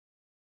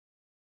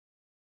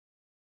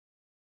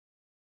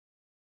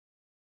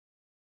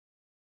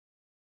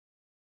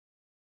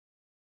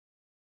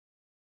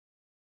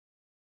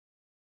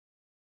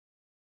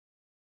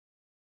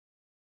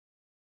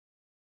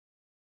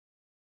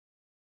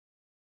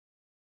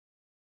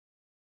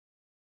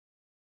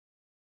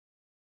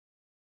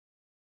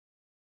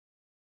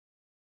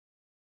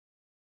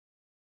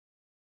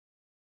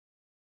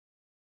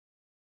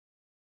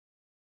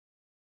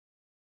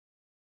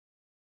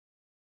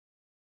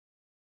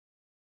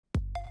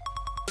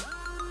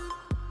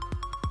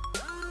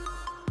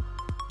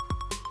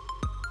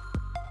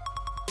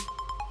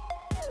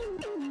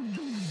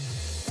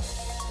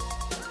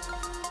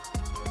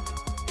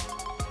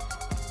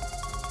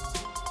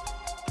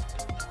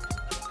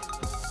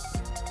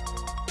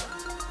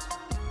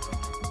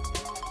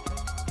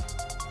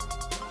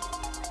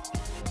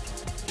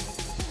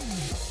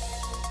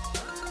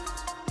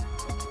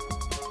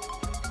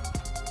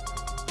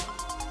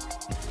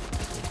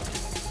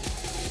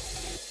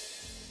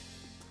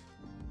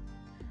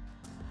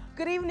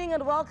Good evening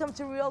and welcome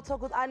to Real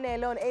Talk with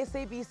Anele on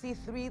SABC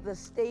 3. The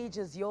stage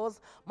is yours.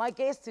 My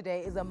guest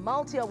today is a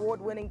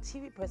multi-award-winning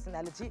TV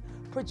personality,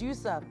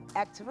 producer,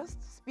 activist,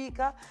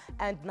 speaker,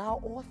 and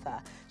now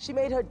author. She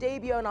made her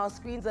debut on our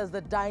screens as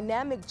the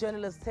dynamic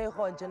journalist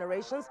Tejo in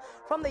Generations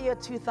from the year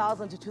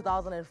 2000 to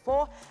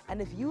 2004.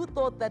 And if you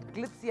thought that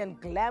glitzy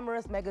and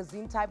glamorous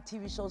magazine-type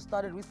TV show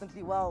started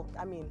recently, well,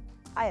 I mean,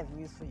 I have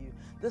news for you.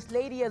 This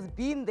lady has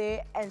been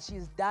there and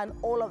she's done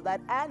all of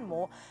that and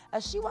more,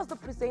 as she was the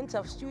presenter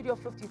of Studio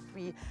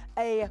 53,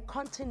 a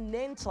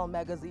continental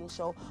magazine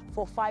show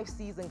for 5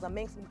 seasons,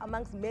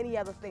 amongst many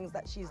other things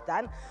that she's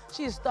done.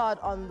 She starred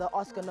on the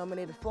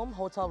Oscar-nominated film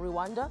Hotel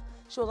Rwanda.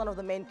 She was one of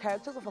the main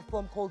characters of a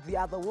film called The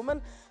Other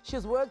Woman. She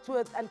has worked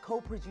with and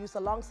co-produced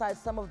alongside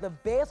some of the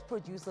best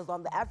producers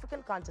on the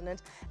African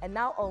continent and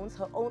now owns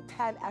her own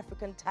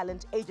Pan-African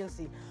talent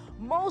agency.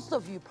 Most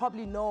of you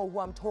probably know who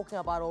I'm talking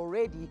about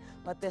already,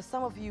 but there's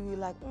some of you who are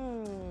like,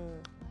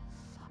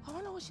 I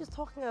wonder what she's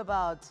talking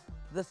about.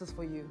 This is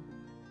for you.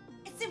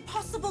 It's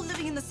impossible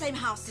living in the same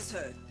house as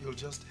her. You'll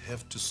just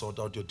have to sort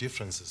out your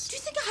differences. Do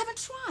you think I haven't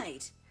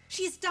tried?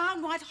 She is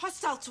downright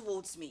hostile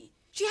towards me.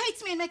 She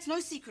hates me and makes no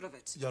secret of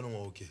it.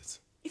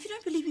 If you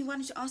don't believe me, why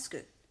don't you ask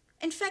her?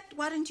 In fact,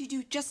 why don't you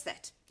do just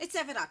that? Let's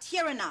have it out,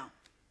 here and now.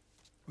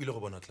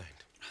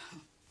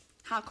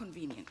 How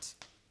convenient.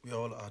 We are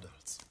all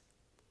adults.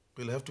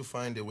 We'll have to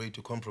find a way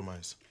to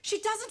compromise. She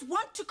doesn't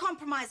want to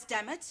compromise,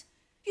 damn it.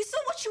 You saw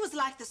what she was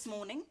like this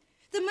morning.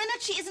 The minute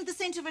she isn't the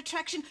center of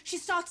attraction, she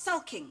starts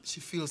sulking.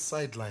 She feels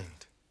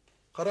sidelined.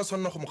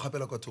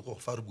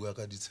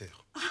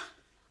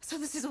 So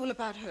this is all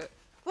about her.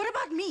 What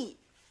about me?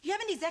 You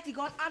haven't exactly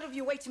gone out of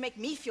your way to make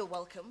me feel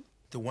welcome.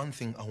 The one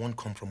thing I won't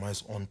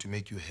compromise on to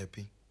make you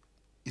happy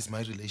is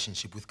my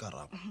relationship with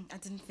Karabo. I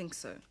didn't think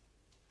so.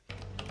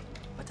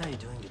 What are you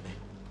doing today?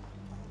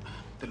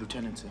 The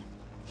lieutenant, sir.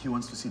 He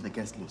wants to see the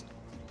guest list.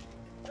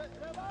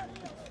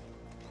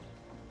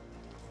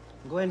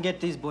 Go and get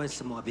these boys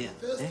some more beer.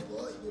 First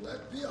boy, you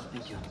like beer?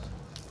 Thank you.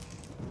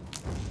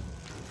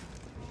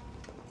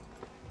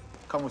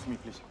 Come with me,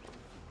 please.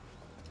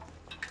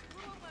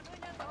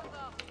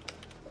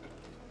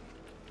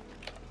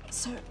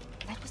 Sir,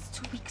 that was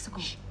 2 weeks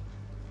ago.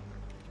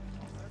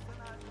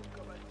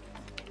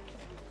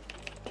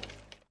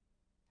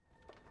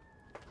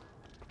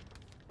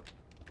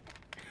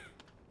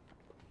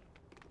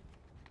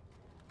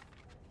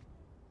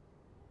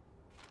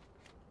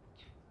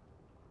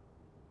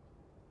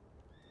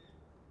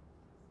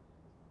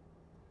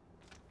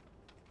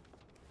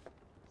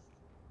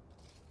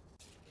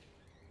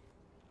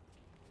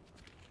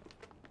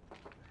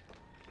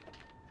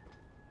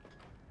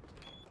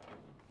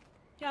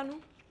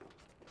 Yanu,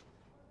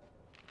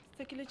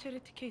 take a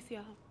charity case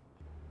here.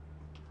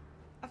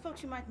 I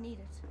thought you might need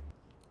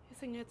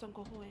it.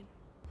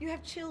 You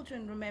have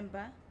children,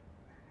 remember?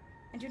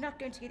 And you're not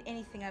going to get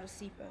anything out of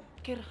SIPO.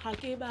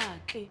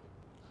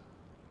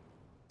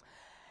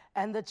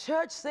 And the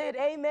church said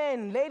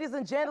amen. Ladies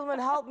and gentlemen,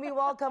 help me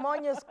welcome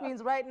on your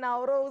screens right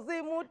now,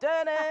 Rosie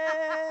Motene.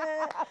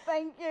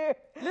 Thank you.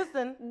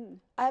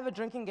 Listen, I have a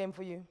drinking game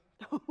for you.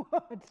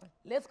 What?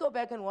 Let's go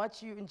back and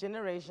watch you in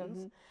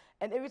Generations.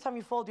 And every time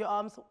you fold your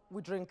arms,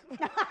 we drink.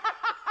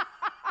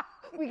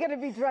 We're going to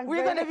be drunk.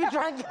 We're going to be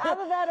drunk.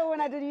 Either that or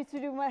when I used to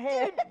do my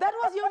hair. That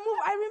was your move.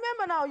 I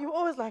remember now. You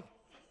always like,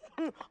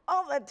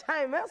 all the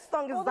time. That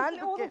song is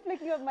all the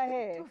flicking of my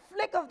hair.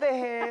 Flick of the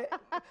hair.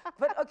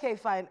 But okay,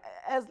 fine.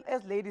 As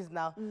ladies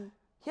now,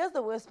 here's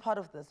the worst part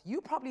of this.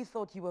 You probably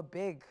thought you were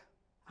big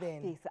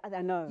then. Yes,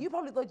 I know. You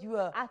probably thought you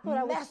were massive,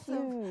 I was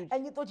huge.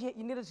 and you thought you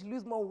needed to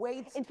lose more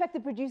weight. In fact, the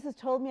producers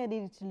told me I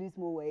needed to lose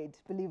more weight,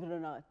 believe it or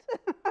not.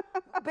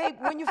 Babe,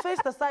 when you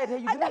faced the side here,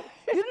 you didn't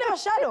have a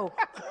shadow.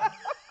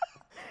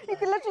 You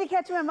could literally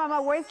catch me on my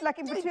waist, like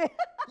in between.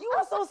 You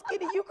were so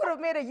skinny, you could have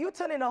made a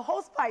U-turn in a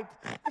hose pipe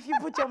if you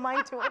put your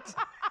mind to it.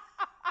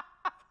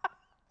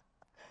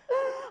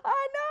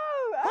 I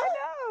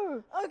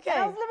know. Okay.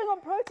 And I was living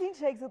on protein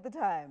shakes at the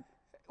time.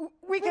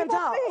 We can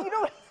tell.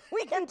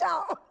 We can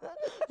tell.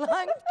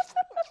 Like,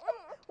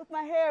 with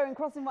my hair and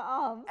crossing my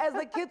arms. As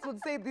the kids would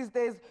say these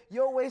days,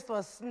 your waist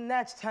was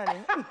snatched, honey.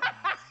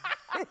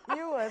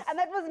 And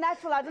that was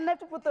natural. I didn't have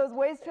to put those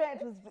waist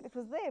trains. It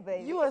was there,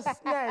 baby. You were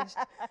snatched.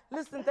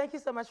 Listen, thank you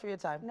so much for your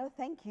time. No,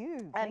 thank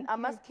you. And I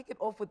must kick it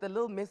off with the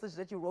little message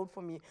that you wrote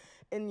for me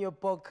in your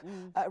book,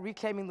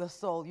 Reclaiming the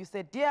Soul. You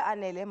said, "Dear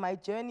Anele, my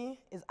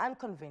journey is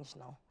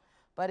unconventional,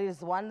 but it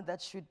is one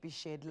that should be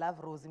shared. Love,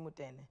 Rosie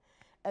Motene."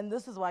 And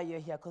this is why you're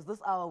here, because this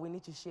hour we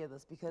need to share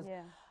this, because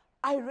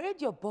I read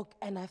your book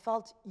and I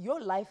felt your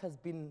life has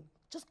been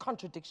just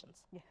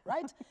contradictions,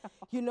 right?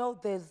 You know,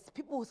 there's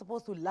people who are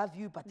supposed to love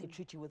you, but they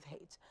treat you with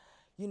hate.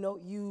 You know,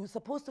 you're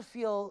supposed to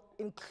feel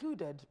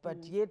included,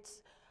 but yet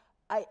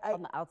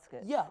on the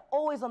outskirts. Yeah,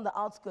 always on the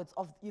outskirts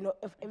of, you know,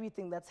 of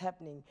everything that's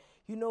happening.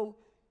 You know,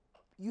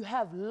 you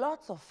have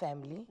lots of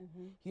family,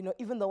 you know,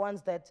 even the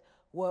ones that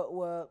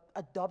were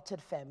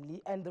adopted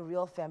family and the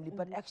real family,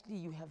 but actually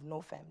you have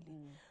no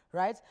family,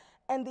 right?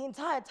 And the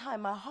entire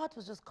time, my heart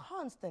was just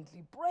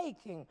constantly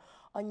breaking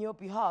on your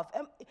behalf.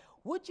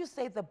 Would you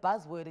say the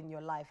buzzword in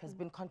your life has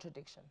been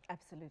contradiction?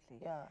 Absolutely.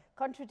 Yeah.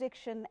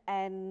 Contradiction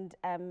and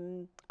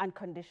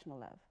unconditional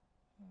love.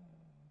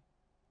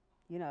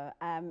 You know,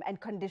 and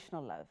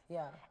conditional love.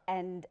 Yeah.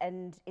 And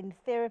in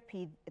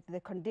therapy, the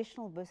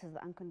conditional versus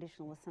the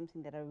unconditional was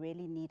something that I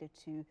really needed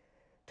to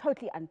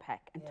totally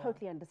unpack and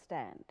totally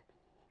understand.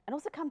 And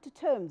also come to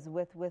terms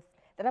with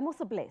that I'm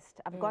also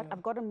blessed. I've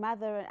got a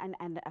mother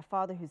and a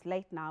father who's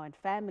late now, and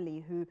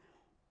family who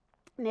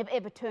never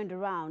ever turned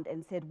around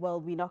and said, well,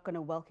 we're not going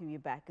to welcome you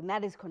back. And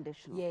that is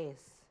conditional. Yes.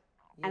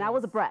 And I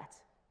was a brat.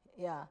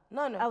 Yeah.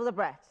 No. I was a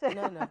brat.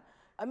 No.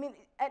 I mean,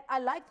 and I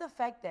like the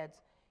fact that,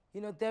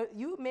 you know,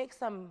 you make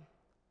some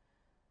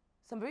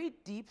very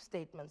deep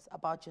statements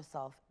about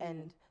yourself,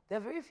 and there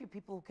are very few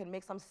people who can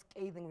make some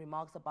scathing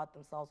remarks about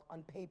themselves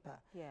on paper,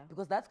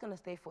 because that's going to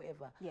stay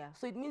forever. Yeah.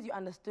 So it means you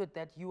understood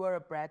that you were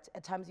a brat,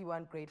 at times you were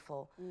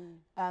ungrateful,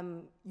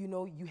 you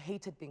know, you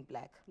hated being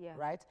black,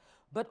 right?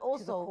 But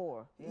also, to the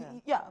core.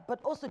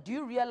 But also, do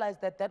you realize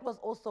that that was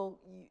also,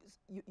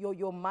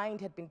 your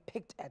mind had been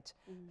picked at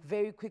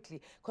very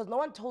quickly? Because no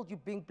one told you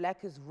being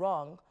black is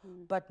wrong,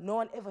 but no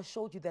one ever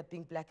showed you that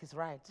being black is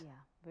right. Yeah,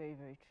 very,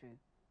 very true.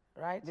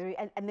 Right?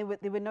 And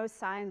there were no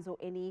signs or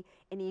any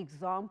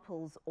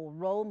examples or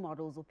role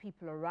models or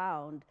people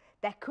around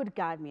that could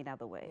guide me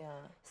another way. Yeah.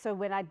 So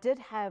when I did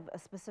have a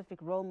specific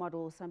role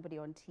model or somebody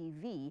on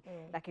TV,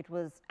 like it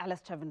was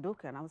Alice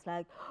Chavanduka, and I was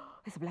like, oh,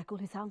 there's a black girl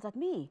who sounds like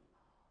me.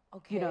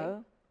 Okay. You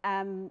know,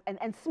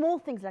 and small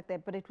things like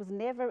that, but it was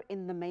never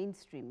in the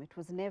mainstream. It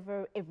was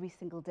never every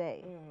single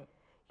day.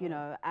 You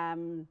know,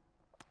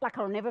 like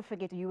I'll never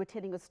forget, you were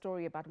telling a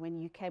story about when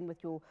you came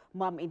with your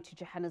mum into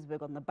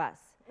Johannesburg on the bus,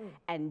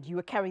 and you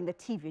were carrying the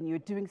TV and you were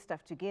doing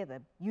stuff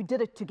together. You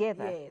did it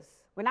together. Yes.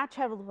 When I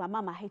traveled with my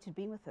mum, I hated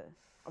being with her.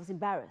 I was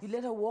embarrassed. You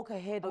let her walk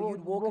ahead, or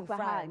you'd walk in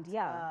behind. front.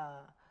 Yeah.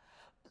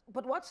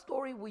 But what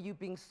story were you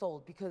being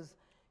sold? Because,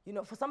 you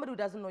know, for somebody who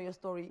doesn't know your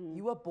story,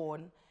 you were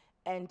born,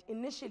 and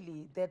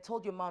initially they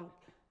told your mom,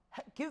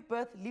 give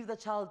birth, leave the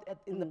child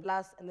in the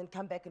plus, and then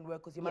come back and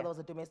work, because your mother was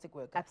a domestic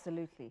worker.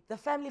 Absolutely. The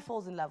family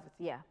falls in love with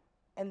you. Yeah.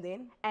 And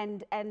then?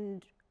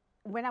 And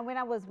when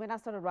I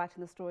started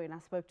writing the story and I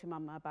spoke to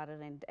Mama about it,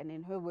 and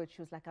in her words,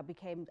 she was like, I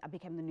became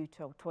the new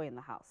toy in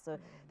the house. So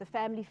the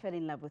family fell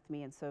in love with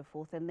me and so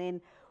forth. And then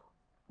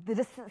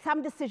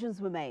some decisions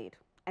were made.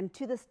 And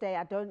to this day,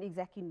 I don't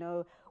exactly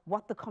know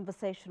what the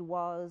conversation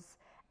was.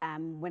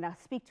 When I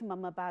speak to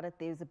Mama about it,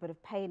 there's a bit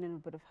of pain and a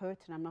bit of hurt,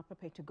 and I'm not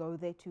prepared to go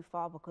there too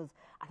far because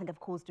I think I've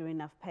caused her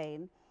enough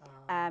pain.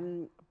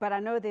 But I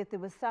know that there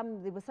was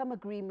some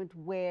agreement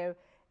where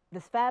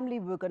this family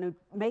were going to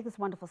make this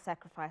wonderful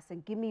sacrifice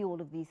and give me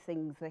all of these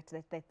things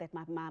that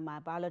my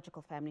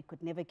biological family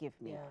could never give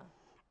me.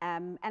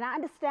 And I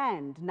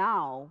understand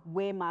now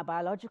where my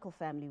biological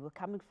family were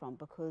coming from,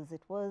 because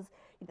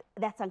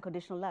that's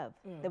unconditional love.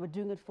 They were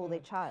doing it for their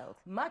child.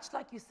 Much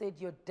like you said,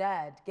 your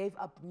dad gave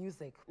up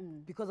music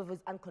because of his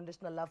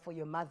unconditional love for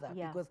your mother,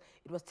 because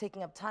it was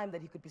taking up time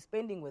that he could be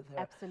spending with her.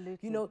 Absolutely.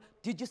 You know,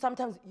 did you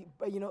sometimes,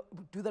 you know,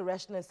 do the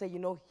rational and say, you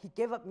know, he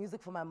gave up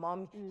music for my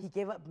mom, he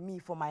gave up me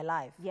for my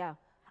life? Yeah.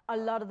 A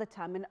lot of the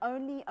time, and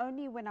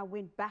only when I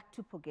went back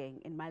to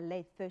Pogeng in my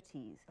late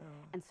 30s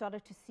and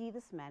started to see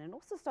this man, and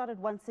also started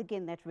once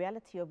again that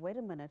reality of, wait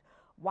a minute,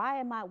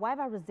 why have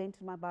I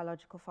resented my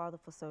biological father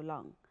for so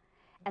long?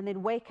 And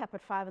then wake up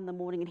at 5 in the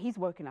morning and he's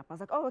woken up. I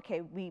was like, oh,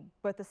 okay, we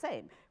both the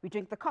same. We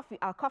drink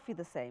our coffee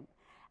the same.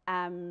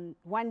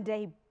 One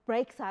day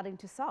breaks out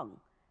into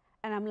song.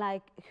 And I'm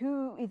like,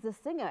 who is the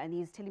singer? And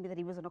he's telling me that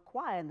he was in a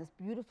choir and this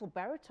beautiful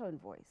baritone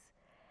voice.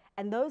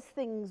 And those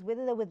things,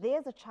 whether they were there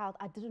as a child,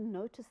 I didn't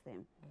notice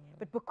them.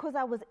 But because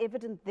I was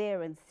evident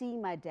there and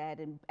seeing my dad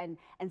and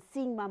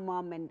seeing my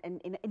mom and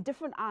in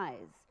different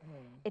eyes,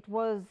 it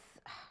was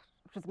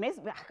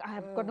amazing. I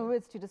have got no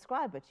words to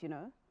describe it, you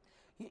know.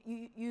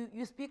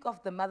 You speak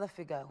of the mother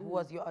figure who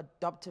was your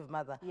adoptive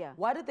mother. Yeah.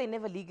 Why did they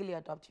never legally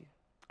adopt you?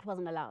 It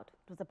wasn't allowed.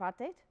 It was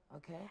apartheid.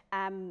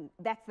 Okay.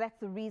 That's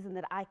the reason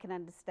that I can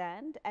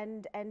understand.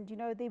 And you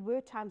know, there were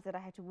times that I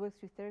had to work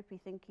through therapy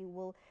thinking,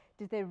 well,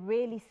 did they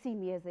really see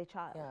me as their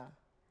child? Yeah.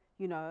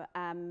 You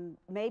know,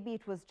 maybe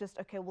it was just,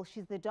 okay, well,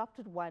 she's the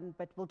adopted one,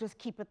 but we'll just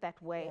keep it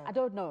that way. Yeah. I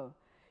don't know,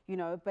 you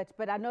know,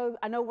 but I know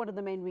one of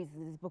the main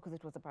reasons is because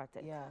it was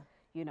apartheid. Yeah.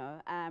 You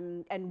know,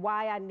 and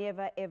why I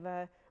never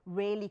ever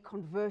really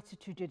converted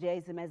to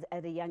Judaism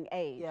at a young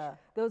age. Yeah.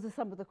 Those are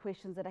some of the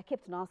questions that I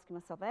kept on asking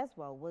myself as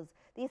well. Was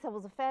yes, I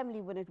was a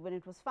family when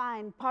it was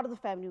fine, part of the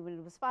family when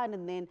it was fine,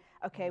 and then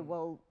okay,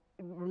 well,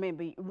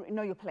 remember,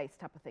 know your place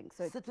type of thing.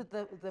 So sit with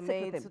the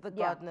maids, with the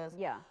gardeners.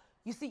 Yeah.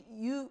 You see,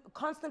 you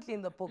constantly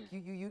in the book,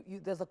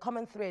 there's a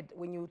common thread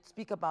when you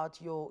speak about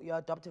your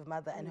adoptive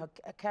mother, and her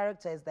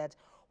character is that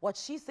what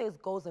she says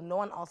goes and no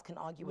one else can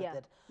argue with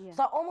it. Yeah.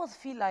 So I almost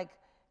feel like,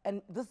 and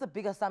this is a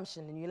big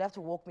assumption, and you'll have to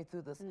walk me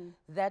through this,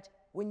 that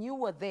when you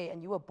were there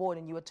and you were born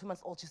and you were 2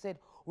 months old, she said,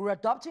 we're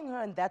adopting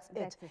her and that's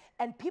it.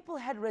 And people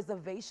had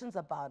reservations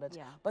about it,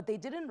 but they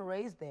didn't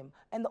raise them.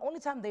 And the only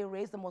time they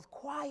raised them was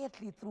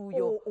quietly through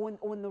your...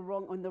 Or in the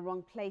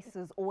wrong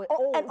places.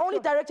 And only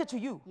directed to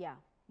you.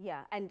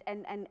 Yeah,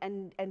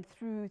 and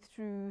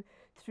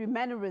through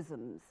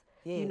mannerisms.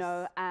 Yes. You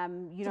know,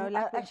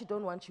 like I actually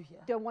don't want you here.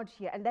 Don't want you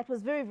here, and that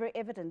was very, very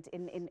evident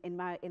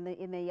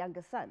in their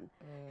younger son,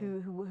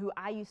 who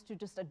I used to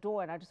just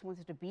adore, and I just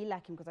wanted to be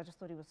like him because I just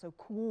thought he was so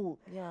cool.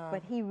 Yeah.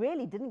 But he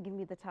really didn't give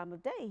me the time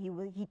of day. He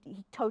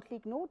totally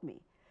ignored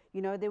me.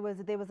 You know, there was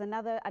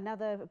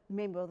another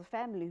member of the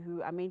family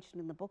who I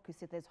mentioned in the book who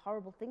said there's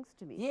horrible things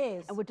to me.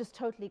 Yes. And would just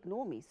totally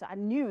ignore me. So I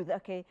knew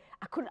that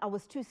I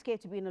was too scared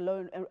to be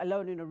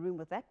alone in a room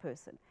with that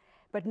person.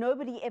 But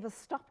nobody ever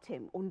stopped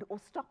him or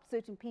stopped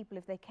certain people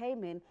if they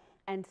came in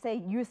and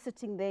say, you're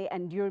sitting there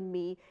and you're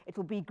me. It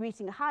will be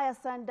greeting, hi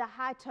Asanda,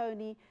 hi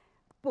Tony,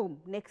 boom,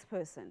 next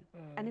person.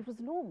 And it was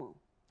normal.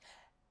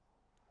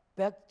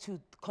 Back to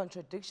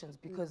contradictions,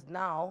 because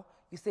now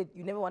you said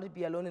you never wanted to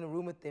be alone in a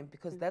room with them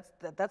because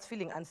that's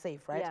feeling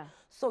unsafe, right? Yeah.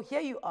 So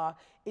here you are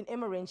in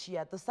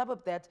Emerentia, the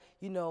suburb that,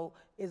 you know,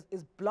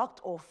 is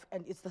blocked off,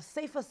 and it's the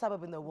safest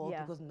suburb in the world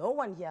because no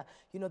one here,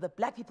 you know, the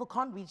black people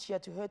can't reach here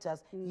to hurt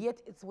us,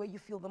 yet it's where you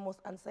feel the most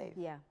unsafe.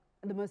 Yeah,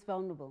 and the most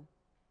vulnerable.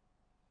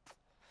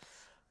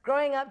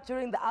 Growing up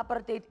during the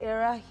apartheid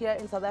era here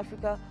in South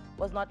Africa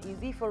was not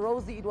easy. For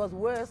Rosie, it was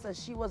worse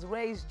as she was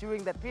raised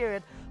during that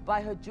period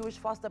by her Jewish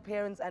foster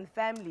parents and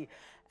family.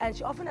 And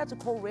she often had to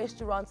call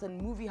restaurants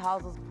and movie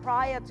houses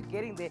prior to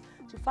getting there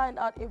to find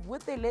out if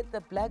would they let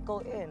the black girl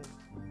in.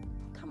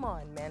 Come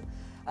on, man.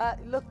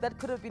 Look, that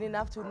could have been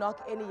enough to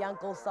knock any young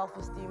girl's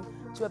self-esteem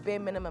to a bare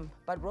minimum.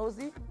 But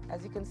Rosie,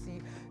 as you can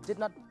see, did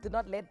not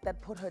let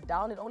that put her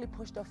down. It only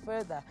pushed her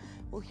further.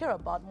 We'll hear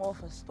about more of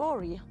her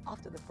story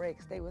after the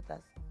break. Stay with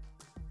us.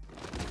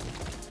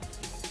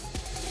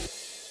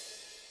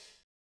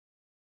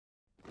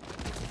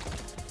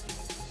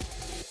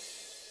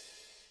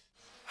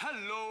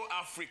 Hello,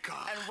 Africa.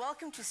 And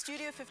welcome to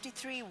Studio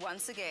 53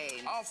 once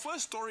again. Our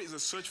first story is a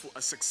search for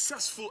a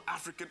successful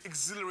African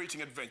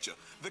exhilarating adventure,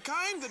 the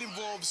kind that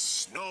involves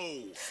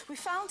snow. We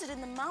found it in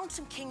the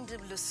mountain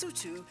kingdom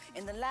Lesotho,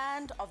 in the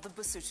land of the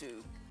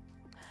Basotho.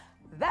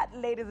 That,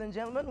 ladies and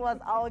gentlemen, was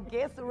our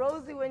guest,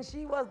 Rosie, when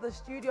she was the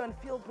studio and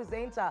field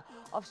presenter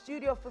of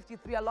Studio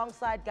 53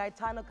 alongside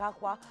Gaetano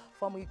Kahwa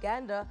from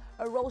Uganda,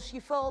 a role she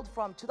filled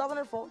from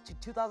 2004 to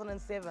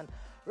 2007.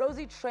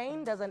 Rosie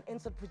trained as an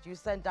insert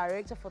producer and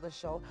director for the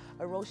show,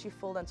 a role she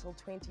filled until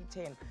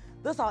 2010.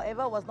 This,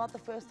 however, was not the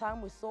first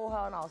time we saw her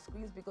on our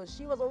screens because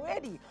she was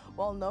already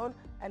well known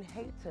and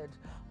hated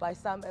by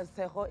some as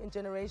Tejo in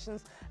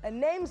generations, a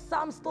name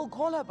some still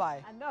call her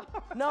by. I know.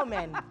 No,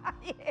 man.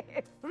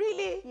 Yes.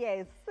 Really?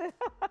 Yes.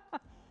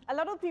 A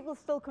lot of people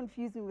still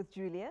confuse me with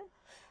Julia.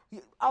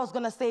 I was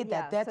going to say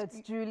that. Yeah, so it's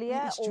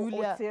Julia, or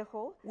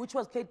Tejo. Which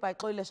was played by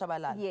Xolile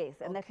Shabalala.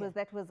 Yes, and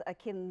that was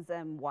Akin's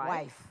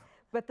wife.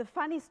 But the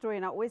funny story,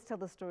 and I always tell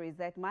the story, is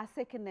that my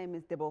second name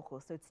is Debogo,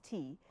 so it's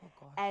T.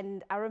 Oh,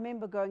 and I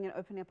remember going and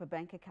opening up a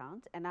bank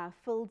account, and I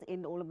filled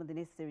in all of the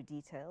necessary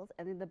details,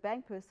 and then the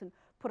bank person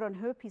put on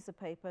her piece of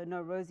paper,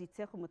 no, Rosie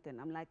Motene.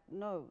 I'm like,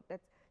 no,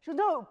 that's... She goes,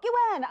 no,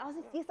 Kiwan. I was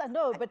like, yes, I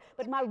know, but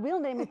my real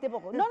name is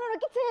Debogo. No,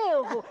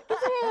 Kiteo.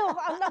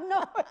 I'm like,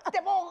 no, it's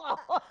Debogo.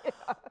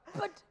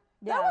 But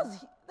that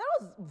was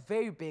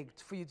very big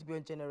for you to be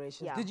on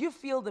Generations. Yeah. Did you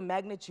feel the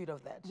magnitude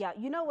of that? Yeah,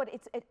 you know what?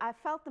 I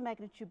felt the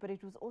magnitude, but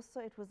it was also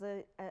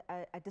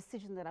a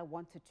decision that I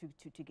wanted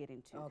to get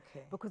into.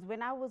 Okay. Because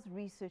when I was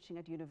researching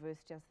at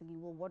university, I was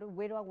thinking, well,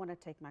 where do I want to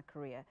take my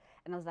career?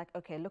 And I was like,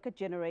 okay, look at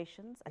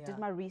Generations. I did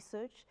my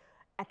research.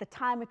 At the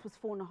time, it was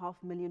 4.5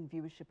 million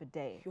viewership a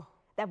day. Phew.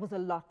 That was a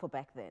lot for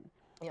back then.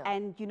 Yeah.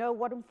 And you know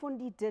what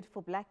Mfundi did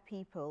for black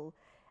people.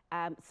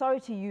 Sorry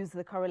to use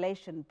the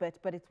correlation, but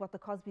it's what the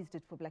Cosbys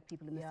did for black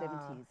people in the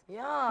 70s.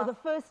 Yeah. For the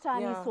first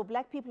time, you saw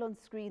black people on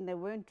screen. They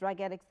weren't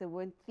drug addicts. They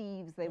weren't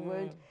thieves. They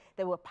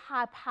were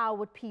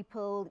high-powered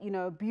people. You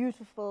know,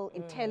 beautiful,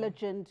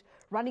 intelligent,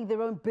 running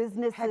their own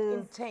businesses. Had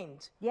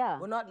intent. Yeah.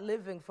 We're not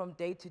living from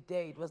day to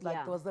day. It was like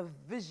there was a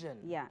vision.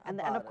 Yeah.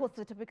 And of course,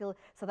 the typical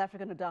South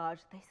African adage.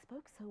 They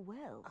spoke so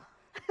well.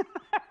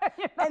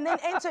 You know? And then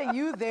enter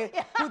you there,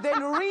 who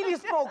then really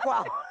spoke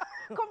well.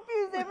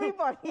 Confused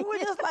everybody. We're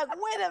just like,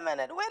 wait a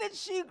minute, where did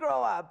she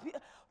grow up?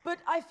 But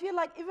I feel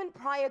like even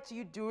prior to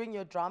you doing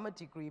your drama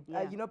degree,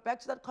 you know,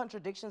 back to that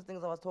contradictions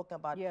things I was talking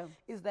about,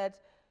 is that,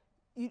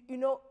 you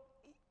know,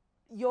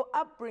 your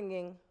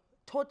upbringing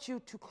taught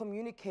you to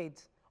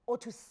communicate or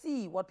to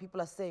see what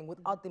people are saying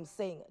without them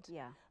saying it.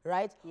 Yeah.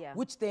 Right? Yeah.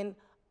 Which then,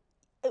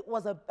 it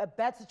was a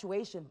bad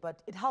situation,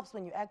 but it helps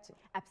when you're acting.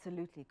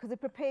 Absolutely, because it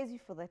prepares you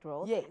for that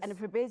role. Yes. And it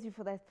prepares you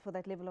for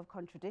that level of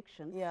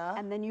contradiction. Yeah.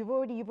 And then you've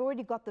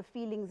already got the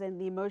feelings and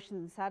the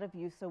emotions inside of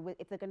you. So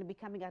if they're going to be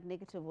coming out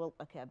negative, well,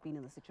 okay, I've been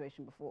in the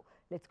situation before.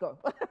 Let's go.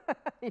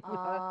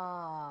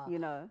 You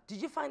know.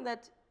 Did you find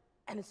that?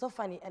 And it's so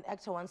funny. An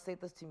actor once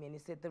said this to me, and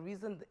he said the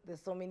reason there's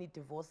so many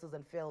divorces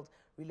and failed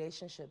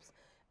relationships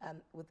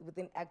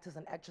within actors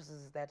and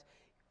actresses is that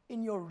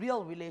in your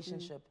real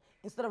relationship,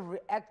 instead of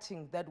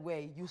reacting that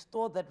way, you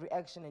store that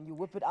reaction and you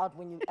whip it out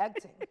when you're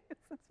acting.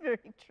 It's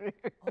very true.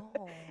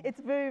 Oh. It's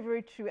very,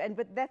 very true.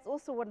 But that's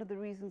also one of the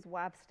reasons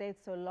why I've stayed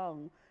so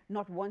long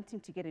not wanting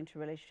to get into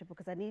a relationship,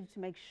 because I needed to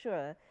make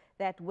sure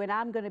that when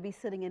I'm going to be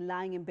sitting and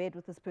lying in bed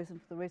with this person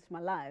for the rest of my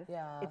life,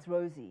 it's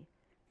Rosie.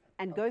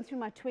 And going through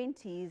my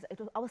 20s,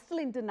 I was still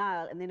in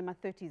denial. And then in my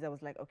 30s, I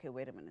was like, okay,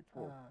 wait a minute.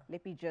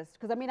 Let me just,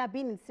 because I mean, I've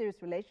been in serious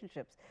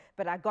relationships,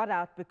 but I got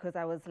out because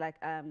I was like,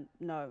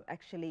 no,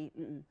 actually,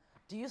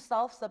 Do you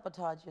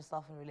self-sabotage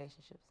yourself in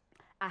relationships?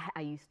 I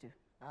used to,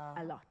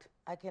 a lot.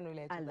 I can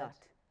relate to that. A lot.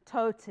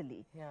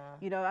 Totally. Yeah.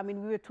 You know, I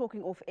mean, we were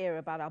talking off air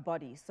about our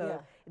bodies. So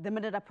the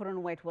minute I put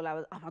on weight, well, I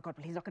was, oh my God,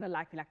 but he's not going to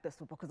like me like this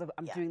because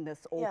I'm doing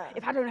this. Or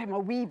if I don't have my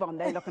weave on,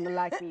 they're not going to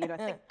like me. You know,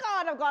 thank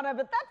God I've gone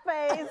over that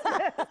phase.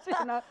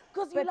 You know,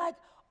 because you're like,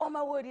 oh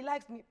my word, he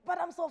likes me, but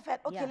I'm so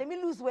fat. Okay, let me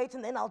lose weight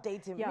and then I'll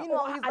date him. Yeah.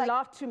 Meanwhile, I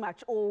laugh too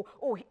much. Or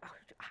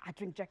I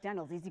drink Jack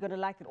Daniels. Is he going to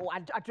like it? Or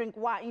I drink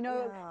wine. You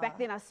know, back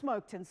then I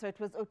smoked, and so it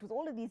was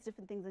all of these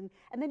different things.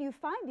 And then you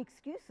find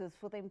excuses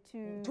for them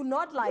to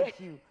not like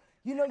you.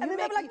 You know, and then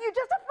they're like, you're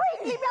just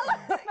a freak.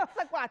 I was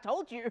like, well, I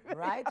told you.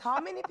 Right? How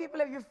many people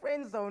have you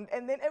friend zoned?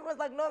 And then everyone's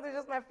like, no, they're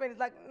just my friend. It's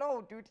like,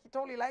 no, dude, he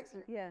totally likes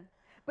you. Yeah.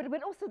 But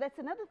also that's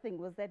another thing,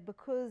 was that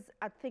because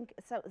I think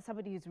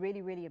somebody who's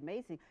really, really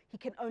amazing, he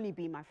can only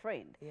be my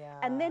friend. Yeah.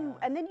 And then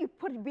you've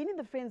been in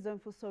the friend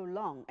zone for so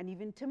long, and you've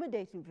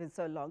intimidated him for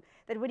so long,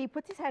 that when he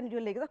puts his hand on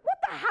your leg, he's like, what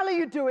the hell are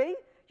you doing?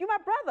 You're my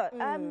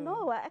brother.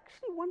 No, I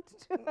actually wanted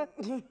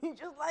to. You're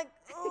just like,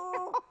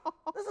 oh,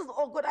 this is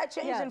awkward. I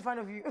changed in front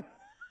of you.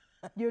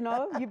 You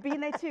know, you've been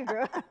there too,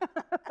 girl.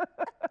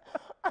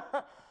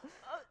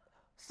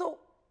 So,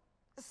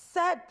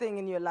 sad thing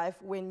in your life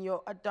when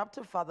your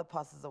adoptive father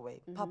passes away,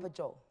 Papa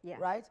Joe,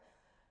 right?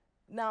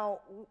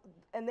 Now,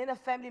 and then a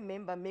family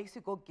member makes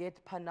you go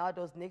get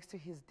panados next to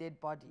his dead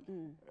body,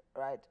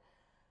 right?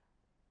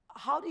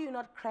 How do you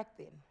not crack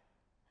then?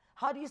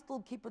 How do you still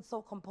keep it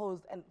so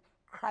composed and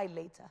cry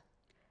later?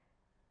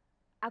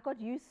 I got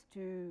used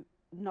to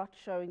not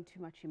showing too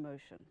much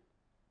emotion.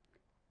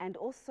 And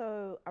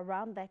also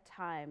around that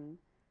time,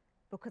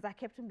 because I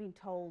kept on being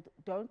told,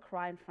 don't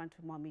cry in front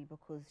of mommy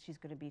because she's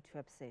going to be too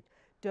upset.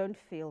 Don't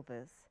feel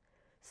this.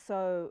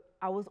 So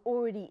I was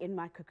already in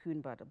my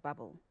cocoon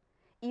bubble,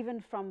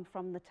 even from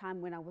the time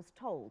when I was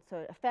told.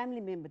 So a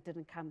family member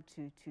didn't come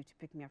to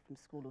pick me up from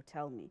school or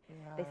tell me.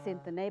 They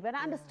sent the neighbor, and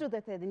I understood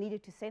that they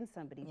needed to send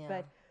somebody.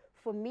 But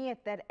for me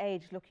at that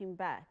age, looking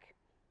back,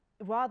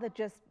 rather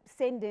just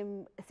send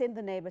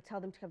the neighbor,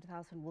 tell them to come to the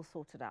house and we'll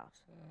sort it out.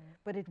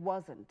 But it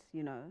wasn't,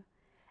 you know.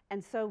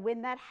 And so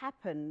when that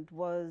happened,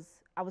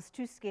 I was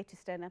too scared to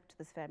stand up to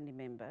this family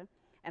member.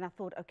 And I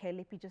thought, okay,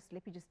 let me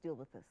just deal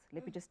with this.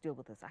 Let me just deal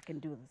with this. I can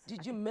do this.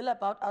 Did you mill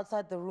about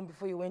outside the room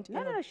before you went in?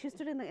 No, she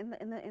stood in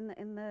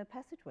the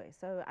passageway.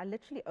 So I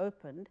literally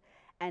opened,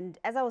 and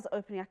as I was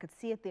opening, I could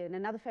see it there. And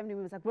another family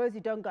member was like, Rosie,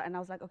 don't go. And I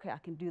was like, okay, I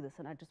can do this.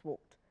 And I just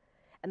walked.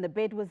 And the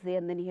bed was there,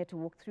 and then he had to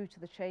walk through to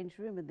the change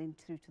room and then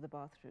through to the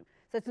bathroom.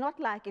 So it's not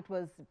like it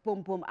was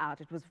boom, boom, out.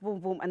 It was boom,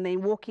 boom, and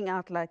then walking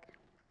out like...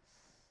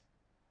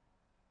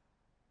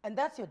 And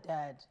that's your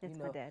dad, That's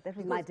my dad. That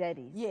was my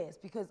daddy. Yes,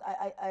 because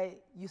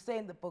you say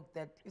in the book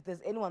that if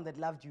there's anyone that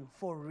loved you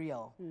for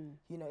real,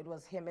 you know, it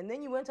was him. And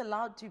then you weren't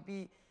allowed to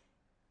be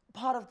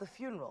part of the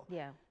funeral.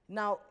 Yeah.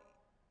 Now,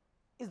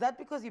 is that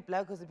because you're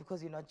black or is it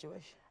because you're not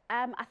Jewish?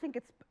 I think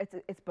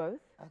it's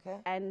both. Okay.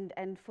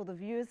 And for the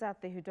viewers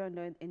out there who don't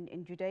know,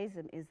 in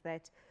Judaism is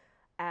that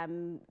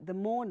the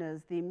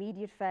mourners, the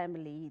immediate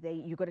family,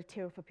 you got to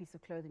tear off a piece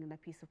of clothing, and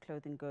that piece of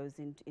clothing goes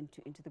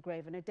into the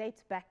grave. And it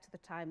dates back to the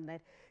time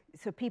that,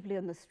 so people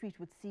on the street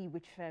would see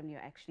which family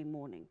are actually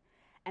mourning.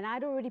 And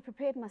I'd already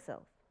prepared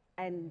myself.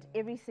 And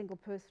every single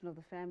person of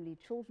the family,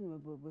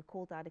 children were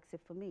called out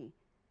except for me.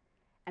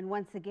 And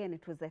once again,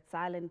 it was that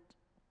silent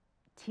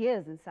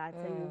tears inside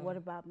saying, well, what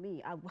about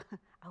me?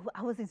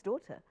 I was his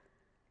daughter.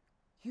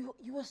 You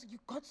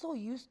got so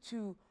used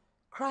to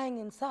crying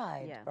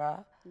inside,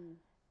 bruh.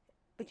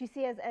 But you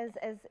see,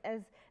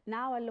 as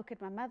now I look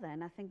at my mother,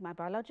 and I think my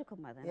biological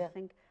mother, and I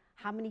think,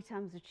 how many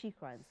times did she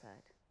cry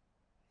inside?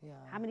 Yeah.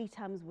 How many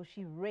times was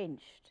she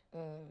wrenched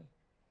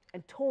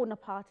and torn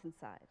apart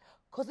inside?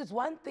 Because it's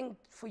one thing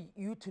for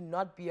you to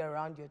not be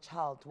around your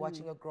child,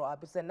 watching her grow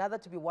up. It's another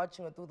to be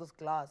watching her through this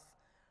glass,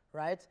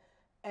 right?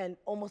 And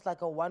almost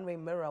like a one-way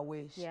mirror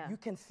where you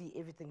can see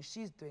everything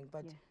she's doing,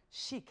 but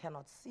she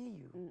cannot see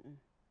you.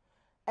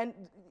 And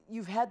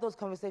you've had those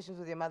conversations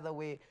with your mother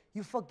where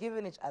you've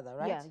forgiven each other,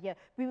 right? Yeah.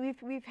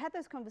 We've had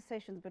those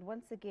conversations, but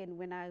once again,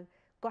 when I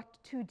got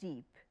too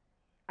deep,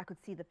 I could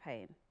see the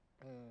pain.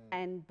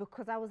 And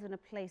because I was in a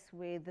place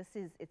where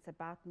it's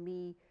about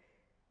me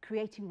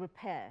creating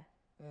repair,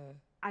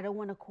 I don't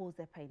want to cause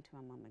that pain to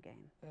my mom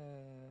again.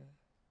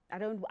 I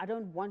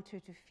don't want her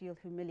to feel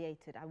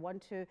humiliated. I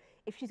want her,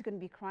 if she's going to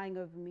be crying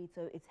over me,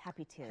 so it's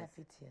happy tears.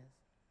 Happy tears.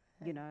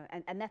 You know,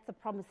 and that's a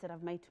promise that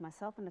I've made to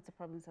myself, and it's a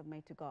promise I've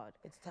made to God.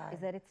 It's time. Is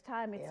that it's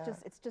time.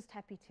 It's just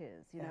happy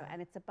tears. You know,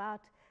 and it's about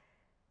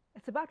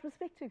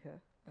respecting her.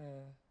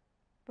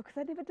 because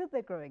I never did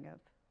that growing up.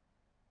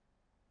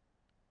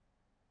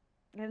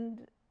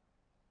 And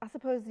I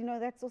suppose, you know,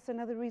 that's also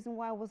another reason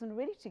why I wasn't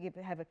ready to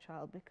have a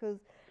child, because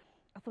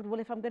I thought, well,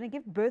 if I'm going to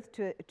give birth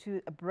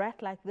to a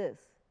brat like this,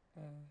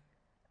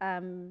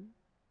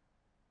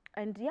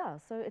 and yeah,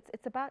 so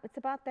it's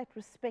about that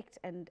respect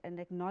and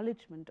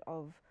acknowledgement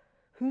of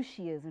who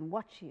she is and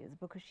what she is,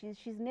 because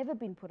she's never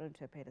been put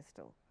onto a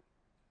pedestal,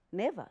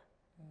 never.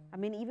 I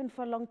mean, even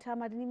for a long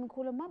time, I didn't even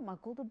call her mum. I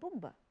called her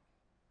Boomba.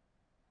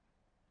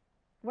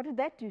 What did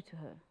that do to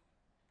her?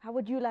 How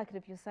would you like it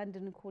if your son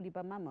didn't call you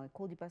by mama, or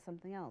called you by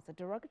something else, a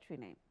derogatory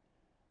name?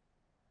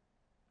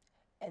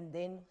 And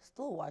then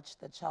still watch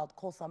the child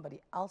call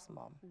somebody else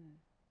mom.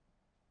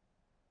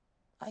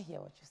 I hear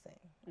what you're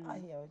saying. I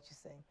hear what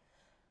you're saying.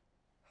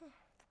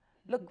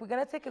 Look, we're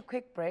going to take a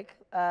quick break,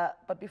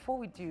 but before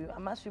we do, I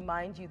must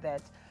remind you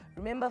that,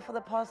 remember, for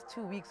the past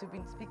 2 weeks, we've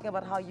been speaking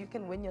about how you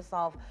can win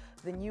yourself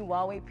the new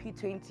Huawei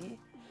P20.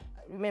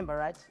 Remember,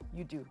 right?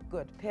 You do.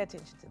 Good. Pay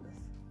attention to this.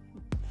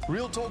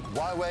 Real Talk,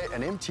 Huawei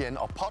and MTN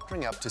are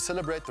partnering up to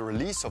celebrate the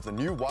release of the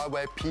new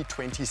Huawei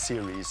P20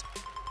 series.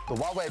 The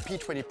Huawei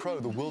P20 Pro,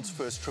 the world's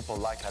first triple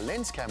Leica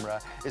lens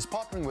camera, is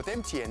partnering with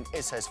MTN,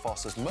 SA's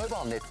fastest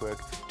mobile network,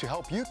 to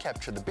help you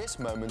capture the best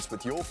moments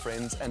with your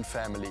friends and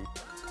family.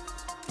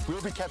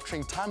 We'll be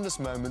capturing timeless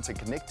moments and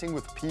connecting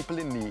with people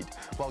in need,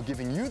 while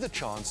giving you the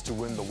chance to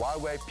win the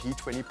Huawei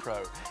P20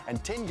 Pro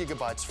and 10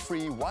 gigabytes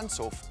free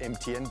once-off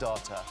MTN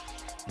data.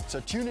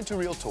 So tune into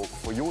Real Talk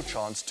for your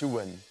chance to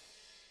win.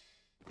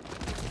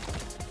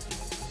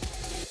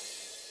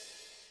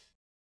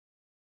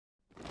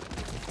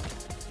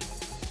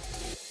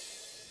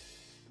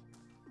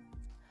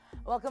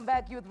 Welcome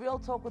back. You're with Real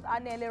Talk with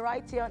Anele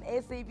right here on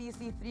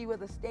SABC 3, where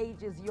the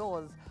stage is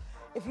yours.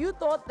 If you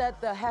thought that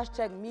the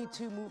hashtag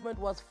 #MeToo movement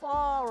was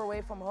far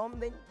away from home,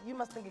 then you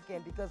must think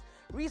again, because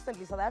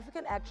recently South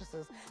African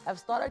actresses have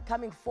started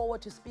coming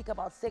forward to speak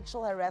about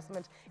sexual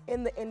harassment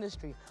in the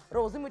industry.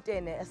 Rosie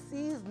Motene, a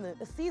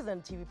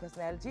seasoned TV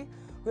personality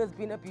who has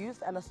been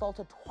abused and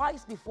assaulted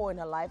twice before in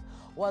her life,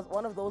 was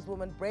one of those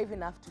women brave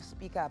enough to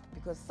speak up,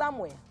 because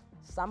somewhere,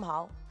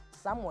 somehow,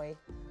 some way,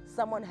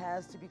 someone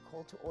has to be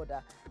called to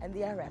order, and the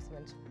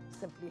harassment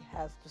simply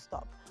has to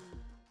stop.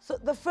 So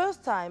the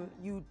first time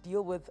you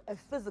deal with a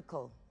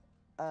physical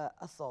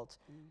assault,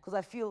 because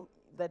I feel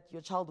that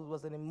your childhood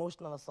was an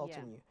emotional assault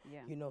on you,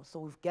 you know, so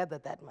we've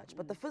gathered that much.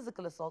 But the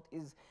physical assault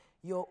is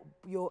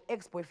your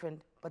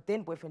ex-boyfriend, but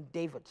then boyfriend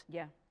David,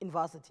 in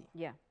varsity.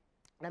 And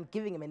I'm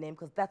giving him a name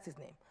because that's his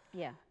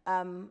name.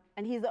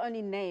 And he's the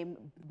only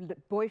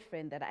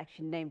boyfriend that I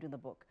actually named in the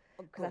book.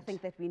 Because I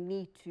think that we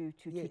need to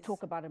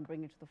talk about and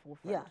bring it to the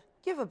forefront.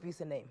 Give abuse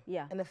a name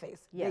and a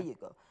face. There you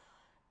go.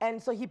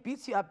 And so he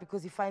beats you up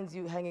because he finds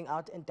you hanging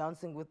out and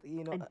dancing with,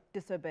 you know. And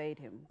disobeyed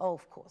him. Oh,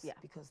 of course.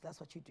 Because that's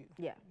what you do.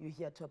 You're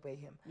here to obey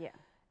him.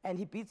 And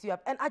he beats you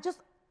up. And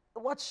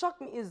what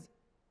shocked me is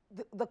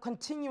the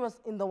continuous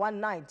in the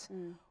one night,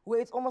 where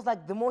it's almost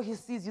like the more he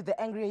sees you,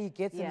 the angrier he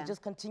gets, and he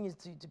just continues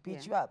to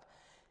beat you up.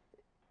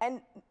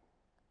 And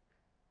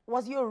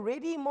was he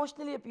already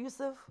emotionally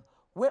abusive?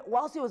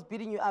 Whilst he was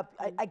beating you up,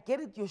 I get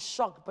it, you're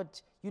shocked,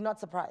 but you're not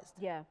surprised.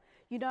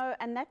 You know,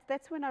 and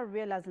that's when I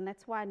realized, and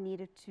that's why I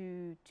needed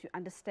to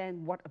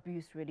understand what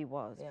abuse really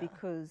was.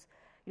 Because,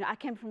 you know, I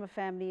came from a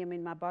family, I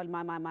mean,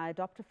 my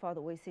adoptive father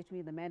always said to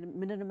me, the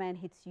minute a man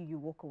hits you, you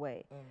walk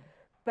away.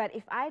 But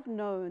if I'd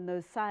known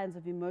those signs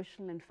of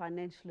emotional and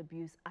financial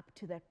abuse up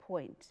to that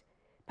point,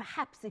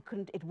 perhaps it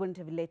wouldn't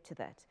have led to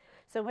that.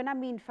 So when I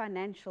mean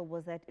financial,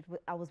 was that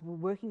I was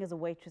working as a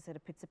waitress at a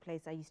pizza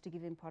place. I used to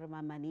give him part of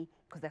my money,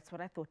 because that's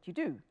what I thought you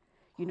do.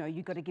 You know,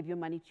 you got to give your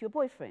money to your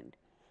boyfriend.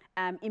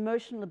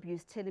 Emotional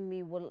abuse, telling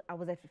me, well, I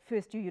was at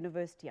first year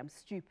university, I'm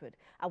stupid,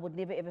 I would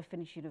never ever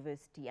finish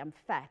university, I'm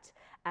fat,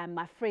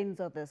 my friends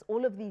are this,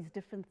 all of these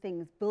different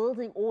things,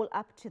 building all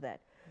up to that.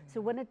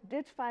 So when it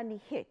did finally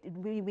hit,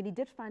 when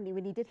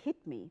he did hit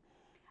me,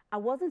 I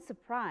wasn't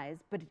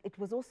surprised, but it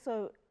was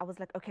also, I was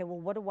like, okay, well,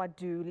 what do I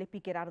do? Let me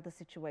get out of the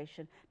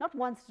situation. Not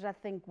once did I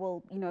think,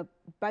 well, you know,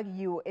 bug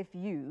you or F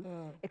you.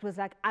 It was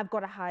like, I've got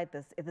to hide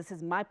this. If this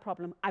is my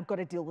problem, I've got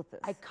to deal with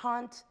this. I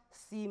can't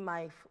see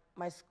my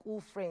school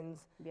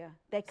friends.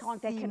 They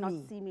cannot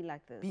see me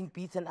like this. Being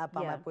beaten up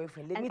by my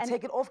boyfriend. Let me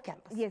take it off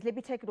campus. Yes, let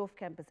me take it off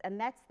campus. And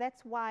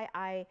that's why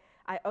I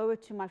owe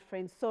it to my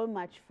friends so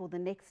much for the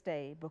next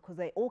day, because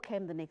they all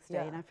came the next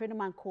day. And a friend of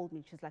mine called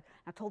me. She's like,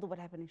 I told her what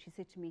happened, and she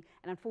said to me,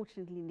 and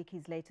unfortunately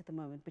Nikki's late at the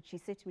moment, but she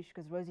said to me, she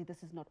goes, Rosie,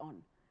 this is not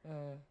on.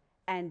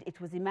 And it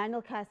was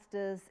Emmanuel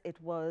Castus,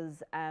 it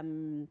was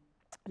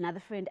another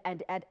friend,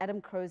 and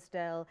Adam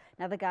Crosdale,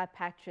 another guy,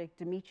 Patrick,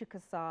 Dimitri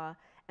Kassar,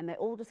 and they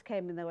all just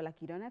came and they were like,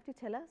 you don't have to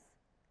tell us,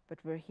 but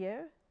we're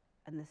here,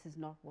 and this is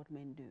not what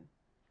men do.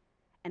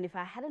 And if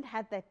I hadn't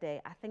had that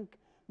day, I think,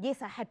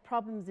 yes, I had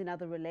problems in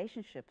other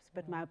relationships,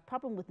 but my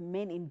problem with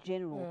men in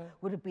general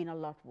would have been a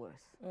lot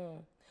worse.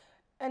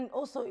 And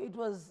also it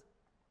was,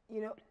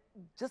 you know,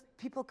 just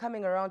people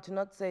coming around to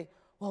not say,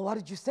 well, what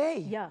did you say?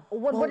 Yeah. Or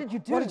what did you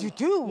do? What did you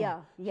do? Yeah.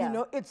 Yeah. You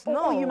know, it's or,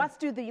 no. Oh, you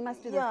must do this. You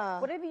must do Yeah.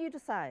 this. Whatever you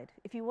decide.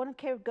 If you want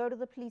to go to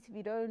the police. If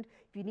you don't.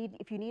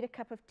 If you need a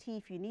cup of tea.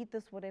 If you need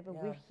this, whatever.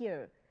 We're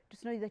here.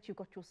 Just know that you've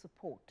got your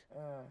support.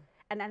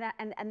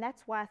 And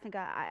that's why I think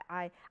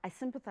I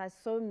sympathize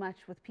so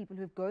much with people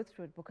who go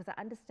through it, because I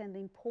understand the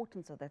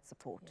importance of that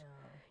support. Yeah.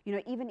 You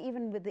know,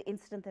 even with the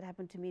incident that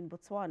happened to me in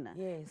Botswana,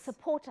 the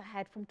support I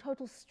had from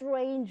total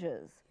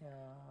strangers. Yeah.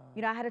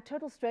 You know, I had a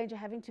total stranger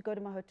having to go to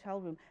my hotel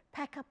room,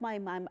 pack up my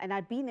and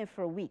I'd been there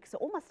for a week, so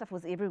all my stuff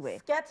was everywhere.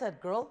 Scattered,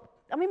 girl.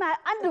 I mean, my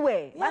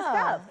underwear, my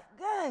stuff.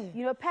 Yeah.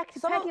 You know, pack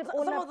it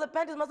all Some up. of the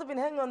panties must have been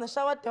hanging on the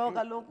shower door.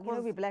 You know,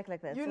 we're black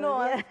like that. You so,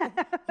 know,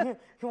 yeah.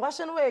 you wash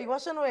and wear, you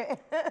wash and wear.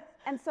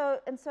 and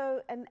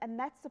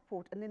that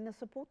support, and then the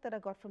support that I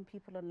got from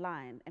people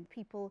online, and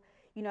people,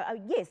 you know,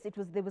 yes,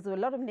 there was a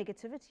lot of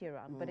negativity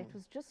around, but it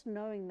was just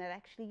knowing that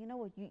actually, you know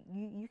what,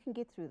 you can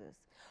get through this.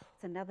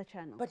 It's another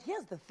channel. But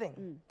here's the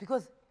thing,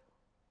 because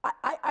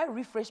I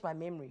refreshed my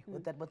memory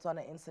with that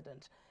Botswana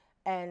incident,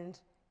 and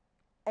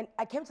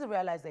I came to the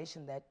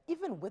realization that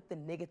even with the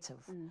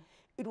negative,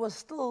 it was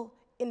still,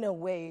 in a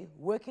way,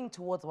 working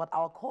towards what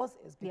our cause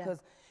is. Because,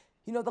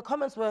 you know, the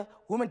comments were,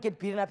 women get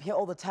beaten up here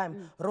all the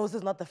time. Rose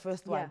is not the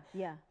first one.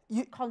 Yeah,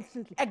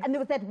 constantly. And there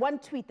was that one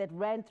tweet that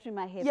ran through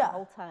my head the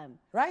whole time.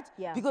 Right?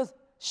 Yeah. Because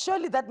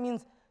surely that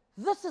means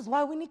this is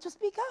why we need to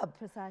speak up.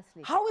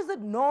 Precisely. How is it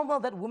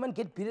normal that women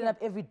get beaten up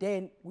every day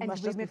and we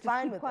must just be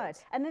fine with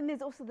it? And then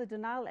there's also the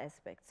denial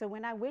aspect. So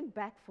when I went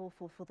back for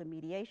the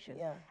mediation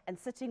and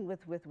sitting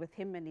with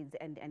him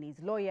and his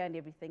lawyer and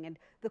everything, and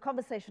the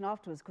conversation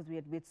afterwards, because we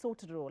had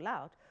sorted it all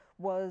out,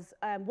 was,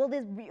 well,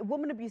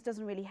 woman abuse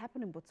doesn't really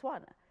happen in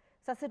Botswana.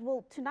 So I said,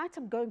 well, tonight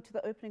I'm going to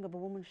the opening of a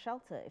women's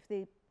shelter. If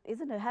there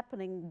isn't it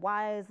happening,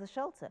 why is the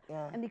shelter?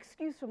 And the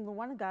excuse from the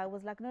one guy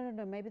was like, no,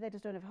 maybe they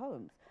just don't have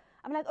homes.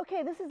 I'm like,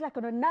 okay, this is like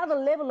on another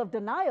level of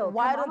denial.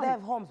 Why don't they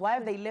have homes? Why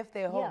have they left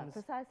their homes?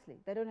 Yeah, precisely.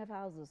 They don't have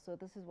houses, so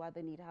this is why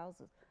they need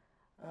houses.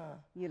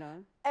 You know?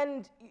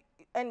 And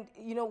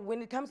you know,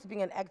 when it comes to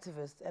being an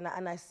activist, and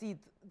I see,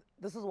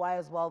 this is why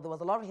as well, there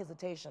was a lot of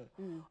hesitation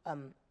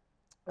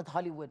with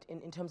Hollywood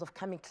in terms of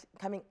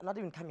not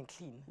even coming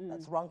clean,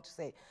 that's wrong to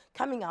say,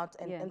 coming out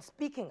and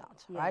speaking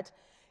out, right?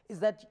 Is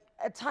that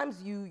at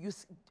times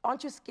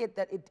aren't you scared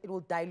that it will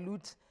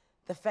dilute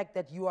the fact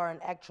that you are an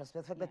actress,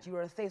 the fact that you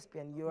are a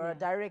thespian, you are a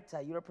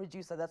director, you're a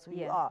producer, that's who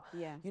you are.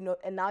 You know,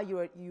 and now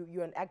you're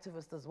an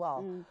activist as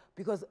well.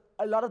 Because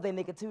a lot of the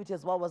negativity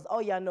as well was, oh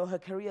yeah, no, her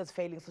career is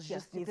failing, so she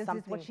just needs something.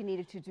 This is what she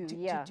needed to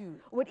do.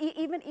 Well,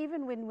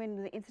 even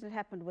when the incident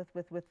happened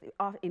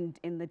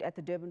at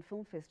the Durban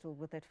Film Festival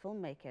with that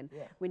filmmaker,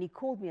 when he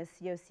called me a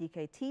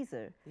COCK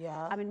teaser,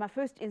 I mean, my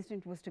first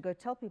instinct was to go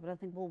tell people. I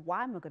think, well,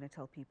 why am I going to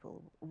tell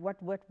people?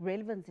 What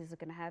relevance is it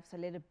going to have? So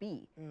let it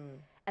be.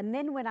 And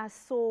then when I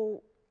saw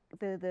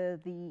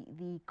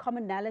the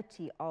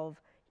commonality of,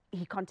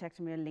 he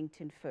contacted me on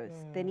LinkedIn first,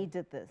 then he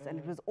did this, and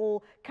it was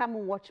all, come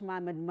and watch my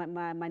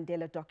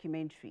Mandela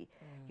documentary,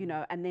 you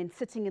know, and then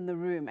sitting in the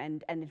room,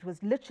 and it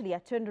was literally, I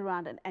turned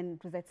around, and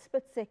it was that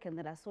split second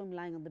that I saw him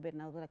lying on the bed,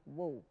 and I was like,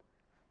 whoa.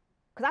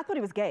 Because I thought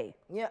he was gay.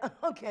 Yeah,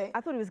 okay.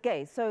 I thought he was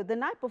gay. So the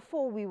night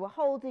before, we were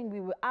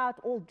out,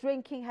 all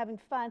drinking, having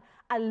fun.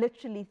 I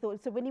literally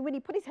thought, so when he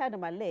put his hand on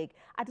my leg,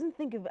 I didn't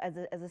think of it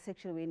as a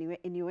sexual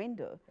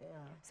innuendo.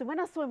 So when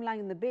I saw him lying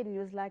in the bed and he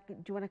was like, do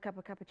you want a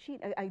cappuccino?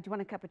 Do you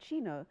want a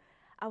cappuccino?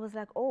 I was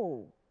like,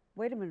 oh,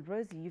 wait a minute,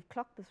 Rosie, you've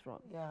clocked this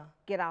wrong.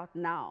 Get out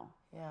now.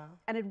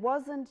 And it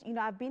wasn't, you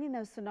know, I've been in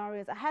those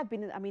scenarios. I have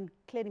been, I mean,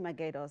 clearly my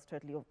gaydar is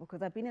totally off,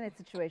 because I've been in that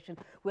situation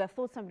where I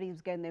thought somebody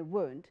was gay and they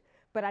weren't.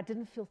 But I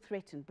didn't feel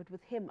threatened. But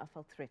with him, I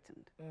felt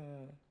threatened.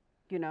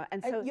 You know,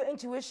 and so your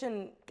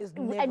intuition is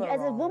never and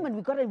as wrong. a woman,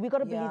 we got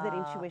to believe that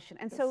intuition.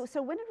 And so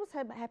when it was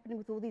happening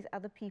with all these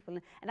other people,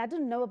 and I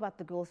didn't know about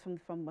the girls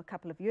from a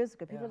couple of years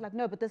ago. People were like,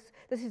 no, but this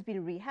has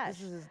been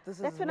rehashed.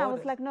 That's when I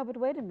was like, no, but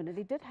wait a minute,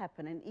 it did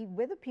happen. And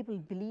whether people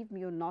believe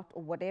me or not,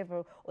 or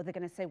whatever, or they're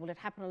going to say, well, it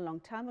happened a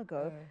long time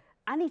ago.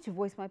 I need to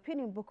voice my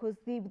opinion, because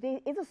there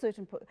is a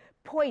certain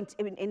point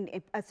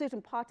in a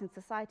certain part in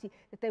society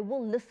that they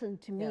will listen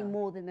to me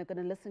more than they're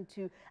going to listen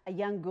to a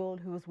young girl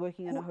who was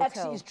working in a hotel.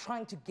 Actually is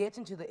trying to get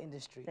into the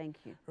industry. Thank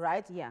you.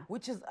 Right? Yeah.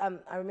 Which is,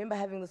 I remember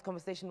having this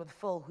conversation with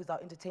Phil, who's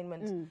our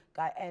entertainment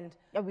guy, and...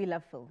 Oh, we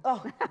love Phil.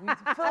 Oh,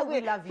 Phil,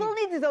 we love you. Phil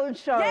needs his own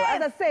show.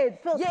 As I said,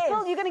 Phil,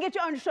 Phil, you're going to get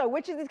your own show.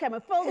 Which is this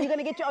camera? Phil, you're going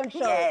to get your own show.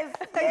 Yes,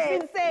 it's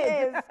been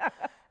said.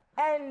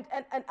 And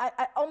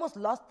I almost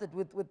lost it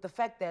with the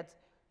fact that,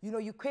 you know,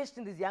 you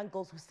question these young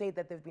girls who say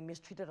that they've been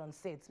mistreated on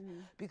sets,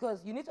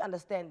 because you need to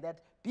understand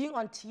that being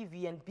on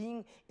TV and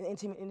being in the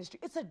entertainment industry,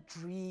 it's a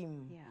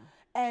dream.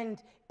 And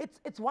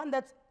it's one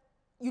that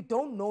you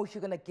don't know if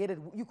you're going to get it.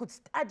 You could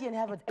study and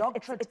have a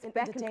doctorate in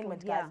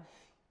entertainment, guys.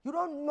 You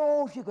don't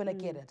know if you're going to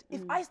get it.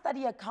 If I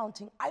study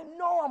accounting, I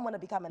know I'm going to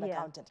become an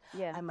accountant.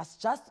 Yeah. I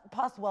must just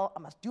pass well, I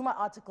must do my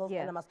articles,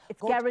 and I must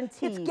It's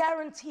guaranteed. It's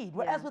guaranteed,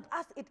 whereas with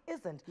us, it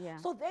isn't. Yeah.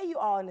 So there you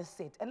are on a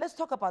set, and let's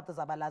talk about the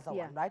Zabalaza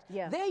one, right?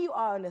 Yeah. There you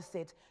are on a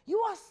set. You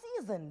are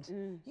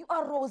seasoned. You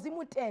are Rosie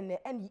Motene,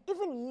 and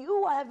even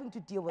you are having to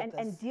deal with this.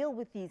 And deal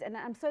with these. And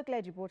I'm so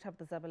glad you brought up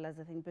the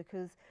Zabalaza thing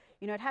because,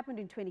 you know, it happened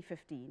in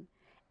 2015,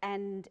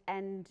 and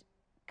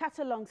cut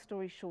a long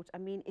story short, I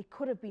mean, it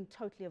could have been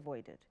totally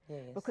avoided.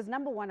 Yes. Because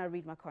number one, I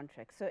read my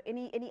contracts. So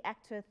any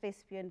actor,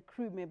 thespian,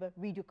 crew member,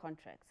 read your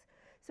contracts.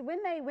 So when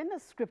the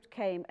script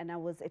came and it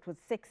was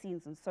sex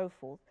scenes and so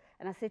forth,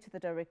 and I said to the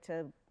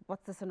director,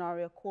 what's the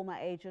scenario? Call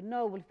my agent.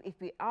 No, well, if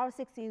we are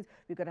sex scenes,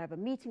 we've got to have a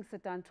meeting,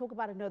 sit down, talk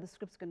about it. No, the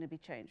script's going to be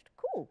changed.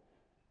 Cool.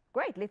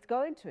 Great, let's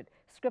go into it.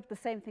 Script, the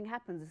same thing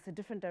happens. It's a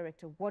different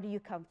director. What are you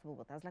comfortable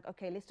with? I was like,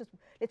 okay,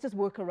 let's just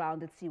work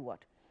around and see what.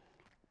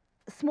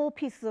 Small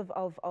pieces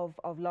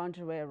of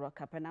lingerie rock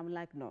up, and I'm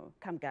like, no,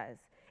 come guys.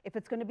 If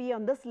it's going to be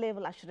on this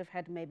level, I should have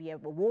had maybe a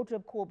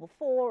wardrobe call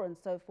before and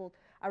so forth.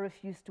 I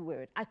refused to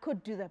wear it. I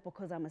could do that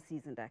because I'm a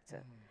seasoned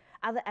actor.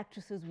 Other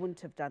actresses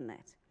wouldn't have done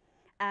that.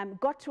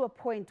 Got to a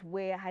point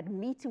where I had a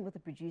meeting with the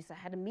producer,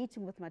 I had a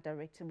meeting with my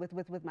director,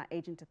 with my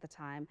agent at the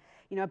time.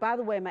 You know, by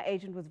the way, my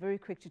agent was very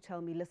quick to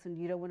tell me, listen,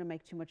 you don't want to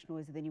make too much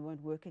noise, then you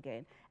won't work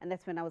again. And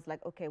that's when I was like,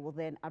 okay, well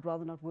then I'd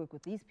rather not work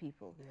with these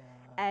people. Yeah.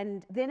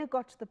 And then it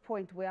got to the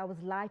point where I was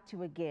lied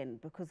to again,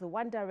 because the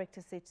one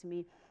director said to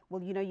me,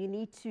 well, you know, you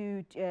need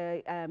to,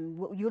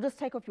 you'll just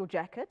take off your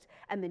jacket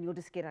and then you'll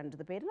just get under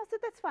the bed. And I said,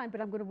 that's fine,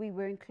 but I'm going to be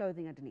wearing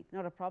clothing underneath.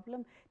 Not a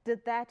problem.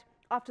 Did that.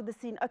 After the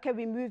scene, okay,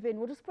 we move in,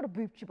 we'll just put a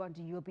boob tube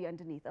under you, you'll be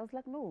underneath. I was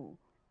like, no,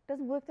 it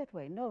doesn't work that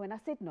way, no. And I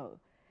said no.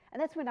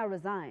 And that's when I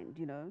resigned,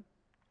 you know.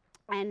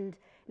 And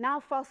now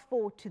fast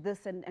forward to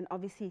this, and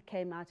obviously it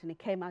came out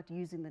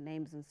using the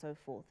names and so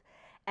forth.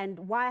 And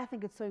why I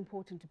think it's so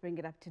important to bring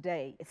it up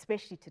today,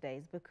 especially today,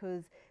 is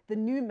because the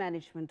new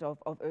management of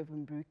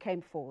Urban Brew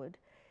came forward.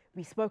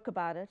 We spoke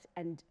about it,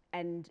 and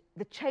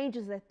the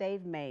changes that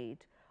they've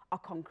made are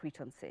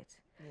concrete on set.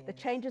 Yes. The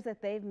changes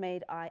that they've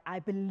made, I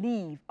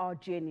believe, are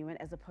genuine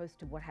as opposed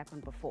to what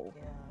happened before.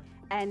 Yeah.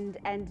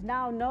 And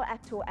now no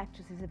actor or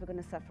actress is ever going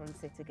to suffer on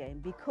set again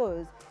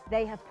because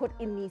they have put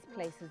in these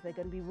places. They're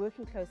going to be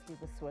working closely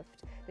with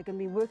Swift. They're going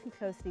to be working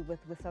closely with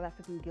South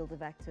African Guild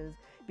of Actors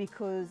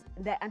because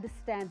they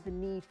understand the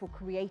need for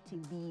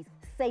creating these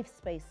safe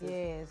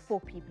spaces for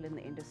people in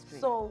the industry.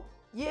 So,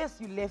 yes,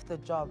 you left the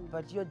job,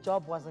 but your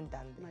job wasn't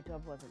done there. My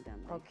job wasn't done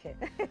there.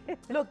 Okay.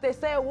 Look, they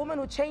say a woman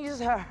who changes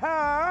her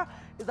hair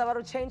is about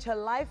to change her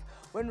life.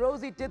 When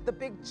Rosie did the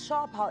big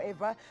chop,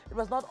 however, it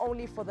was not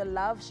only for the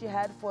love she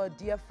had for a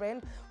dear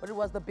friend, but it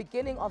was the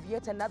beginning of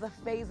yet another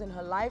phase in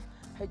her life,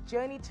 her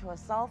journey to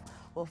herself.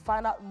 We'll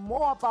find out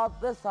more about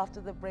this after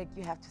the break.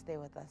 You have to stay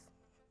with us.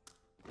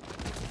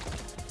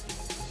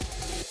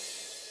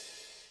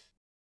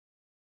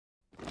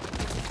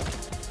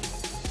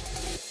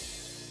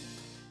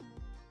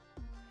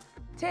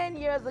 10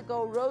 years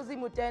ago, Rosie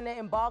Motene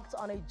embarked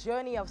on a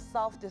journey of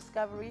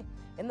self-discovery.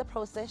 In the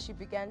process, she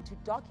began to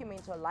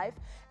document her life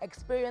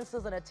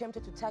experiences and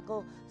attempted to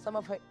tackle some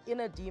of her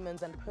inner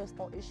demons and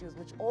personal issues,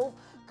 which all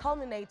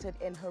culminated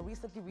in her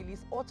recently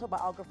released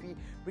autobiography,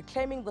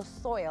 Reclaiming the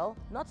Soil,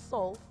 not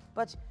soul,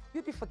 but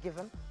you'd be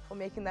forgiven for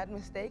making that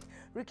mistake.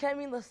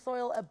 Reclaiming the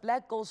Soil, a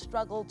black girl's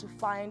struggle to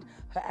find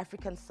her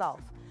African self.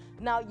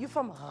 Now, you're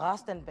from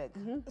Rustenburg.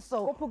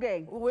 So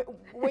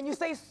when you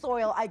say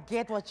soil, I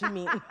get what you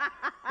mean.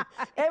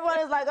 Everyone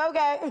is like,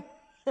 okay,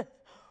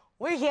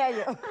 we hear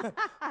you.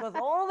 Because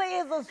all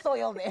there is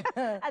soil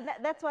there. And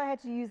that's why I had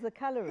to use the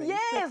coloring.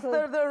 Yes,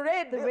 the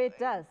red. The red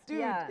does.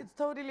 Dude, it's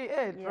totally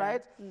it,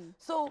 right?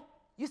 So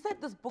you said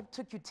this book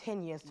took you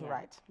 10 years to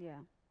write. Yeah.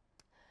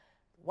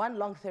 One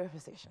long therapy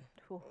session.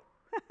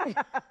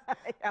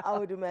 I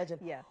would imagine.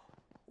 Yeah.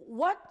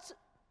 What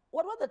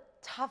were the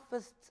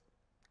toughest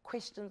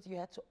questions you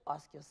had to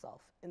ask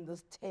yourself in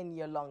this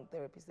 10-year-long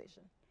therapy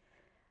session?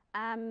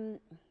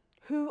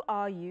 Who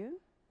are you?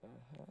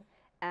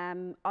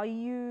 Are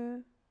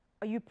you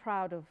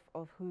proud of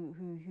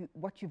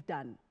what you've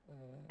done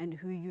and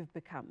who you've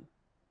become?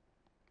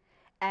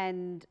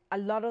 And a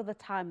lot of the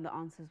time the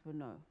answers were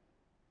no.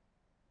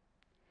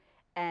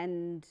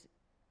 And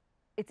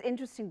it's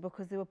interesting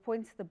because there were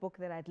points in the book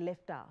that I'd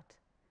left out.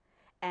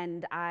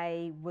 And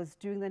I was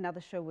doing another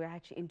show where I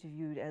actually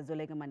interviewed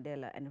Zolega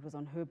Mandela, and it was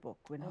on her book,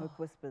 When Hope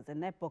Whispers,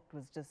 and that book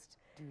was just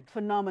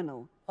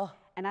phenomenal.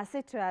 And I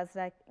said to her, I was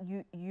like,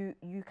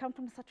 you come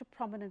from such a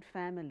prominent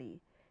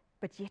family,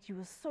 but yet you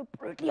were so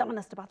brutally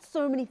honest about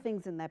so many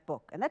things in that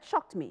book, and that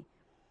shocked me.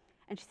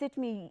 And she said to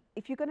me,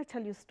 if you're going to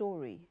tell your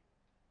story,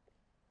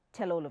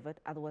 tell all of it,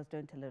 otherwise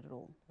don't tell it at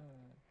all.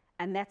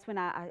 And that's when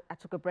I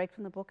took a break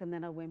from the book, and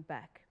then I went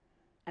back,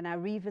 and I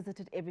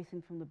revisited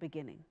everything from the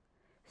beginning.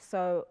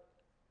 So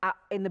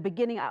in the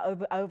beginning, I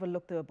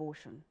overlooked the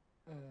abortion.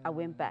 I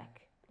went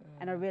back,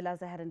 and I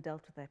realized I hadn't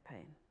dealt with that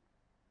pain.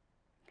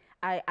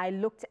 I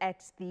looked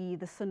at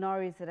the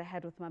scenarios that I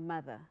had with my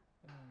mother,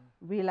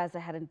 realized I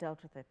hadn't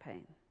dealt with that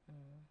pain.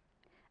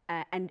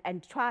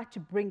 and try to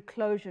bring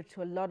closure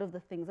to a lot of the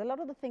things. A lot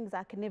of the things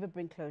I can never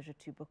bring closure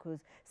to because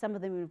some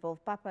of them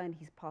involve Papa and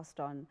he's passed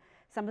on.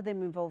 Some of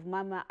them involve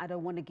Mama. I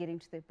don't want to get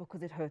into that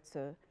because it hurts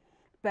her.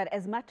 But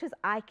as much as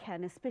I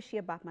can, especially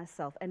about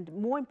myself, and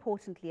more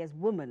importantly as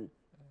women,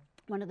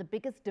 one of the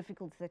biggest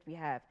difficulties that we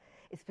have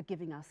is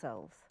forgiving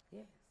ourselves.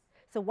 Yes.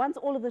 So once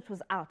all of it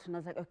was out, and I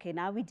was like, okay,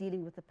 now we're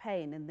dealing with the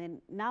pain, and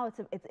then now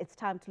it's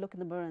time to look in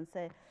the mirror and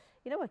say,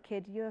 you know what,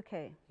 kid, you're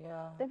okay.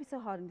 Yeah. Don't be so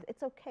hard.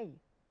 It's okay.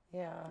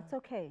 Yeah. It's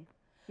okay.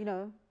 You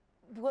know.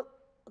 Well,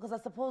 because I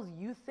suppose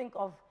you think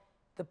of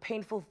the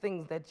painful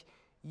things that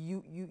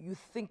you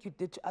think you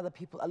did to other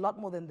people a lot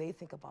more than they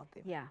think about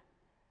them. Yeah.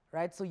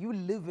 Right? So you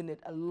live in it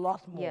a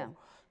lot more. Yeah.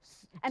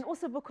 And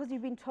also because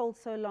you've been told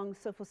so long,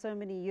 so for so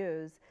many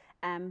years,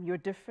 you're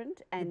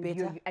different and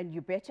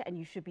you're better and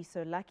you should be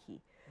so lucky.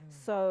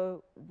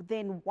 So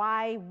then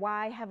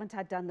why haven't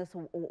I done this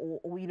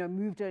or you know,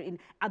 moved her in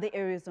other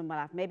areas of my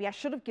life? Maybe I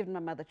should have given my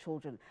mother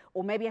children,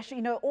 or maybe I should,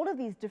 you know, all of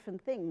these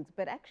different things,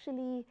 but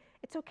actually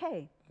it's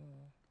okay.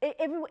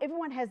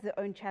 Everyone has their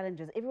own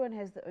challenges, everyone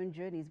has their own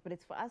journeys, but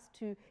it's for us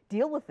to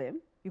deal with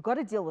them. You've got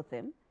to deal with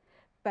them,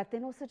 but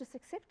then also just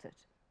accept it.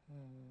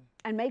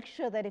 And make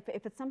sure that if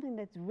it's something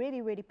that's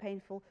really, really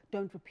painful,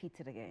 don't repeat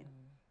it again.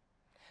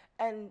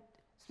 And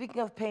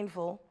speaking of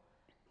painful,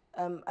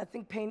 I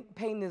think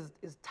pain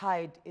is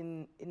tied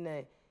in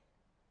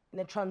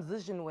a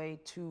transition way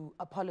to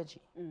apology,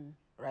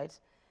 right?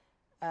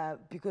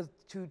 Because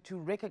to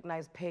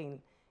recognize pain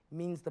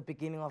means the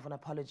beginning of an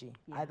apology,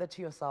 either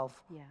to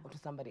yourself or to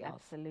somebody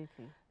else.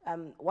 Absolutely.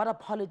 What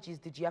apologies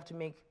did you have to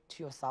make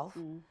to yourself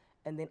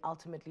and then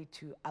ultimately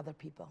to other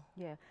people?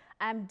 Yeah,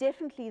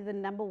 definitely the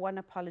number one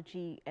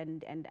apology,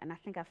 and I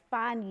think I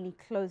finally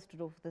closed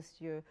it off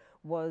this year,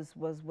 was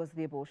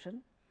the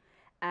abortion.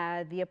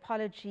 The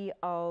apology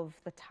of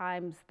the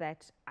times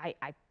that I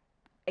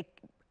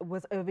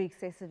was over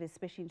excessive,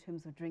 especially in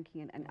terms of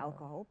drinking and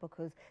alcohol,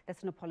 because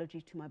that's an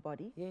apology to my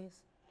body.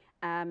 Yes.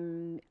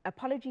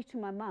 Apology to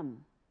my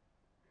mum.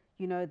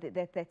 You know,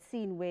 that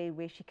scene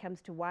where she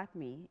comes to wipe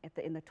me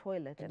in the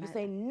toilet. And you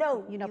say,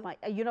 no.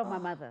 You're not my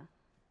mother.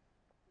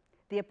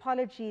 The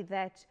apology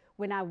that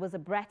when I was a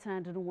brat and I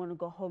didn't want to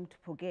go home to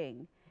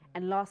Pogeng,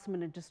 and last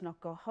minute just not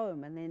go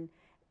home, and then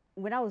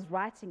when I was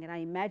writing it, I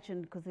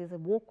imagined, because there's a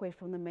walkway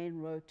from the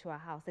main road to our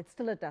house, it's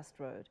still a dust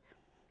road,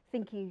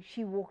 thinking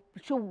she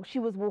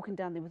was walking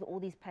down there with all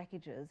these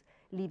packages,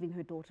 leaving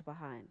her daughter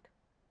behind.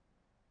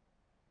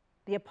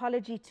 The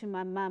apology to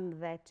my mum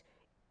that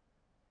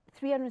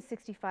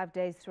 365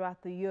 days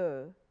throughout the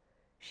year,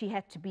 she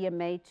had to be a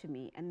maid to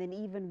me, and then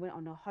even when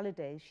on her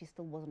holidays, she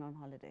still wasn't on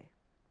holiday.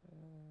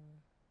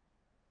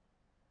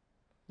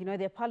 You know,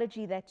 the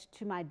apology that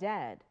to my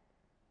dad,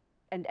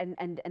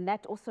 and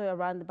that also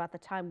around about the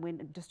time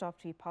when, just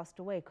after he passed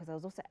away, because I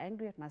was also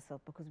angry at myself,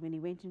 because when he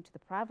went into the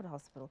private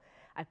hospital,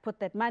 I put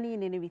that money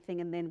in and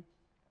everything, and then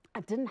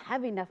I didn't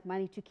have enough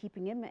money to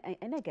keeping him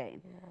in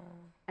again. Yeah.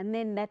 And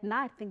then that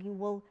night thinking,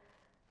 well,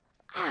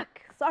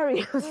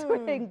 sorry, I was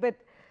swearing, but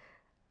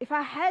if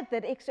I had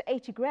that extra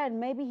 80 grand,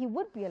 maybe he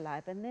would be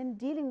alive. And then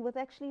dealing with,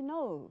 actually,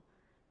 no.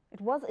 It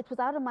was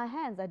out of my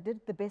hands. I did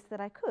the best that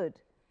I could.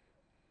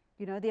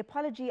 You know, the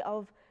apology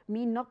of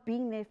me not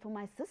being there for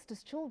my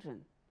sister's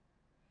children.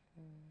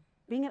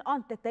 Being an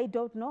aunt that they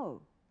don't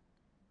know.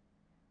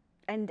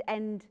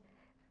 And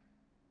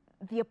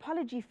the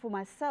apology for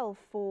myself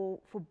for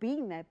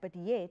being there, but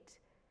yet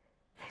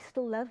they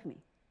still love me.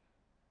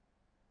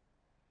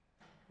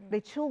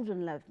 Their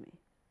children love me.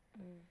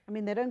 I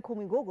mean, they don't call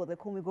me Gogo, they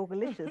call me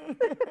Gogolicious.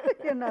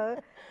 You know?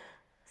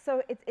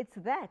 So it's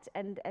that,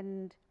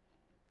 and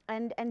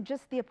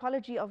just the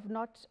apology of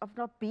not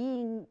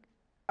being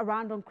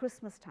around on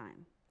Christmas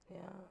time. Yeah.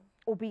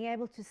 Or being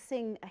able to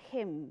sing a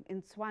hymn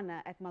in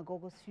Tswana at my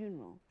Gogo's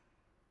funeral.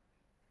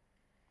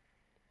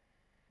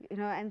 You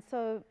know, and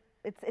so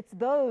it's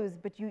those,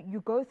 but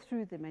you go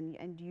through them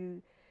and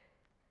you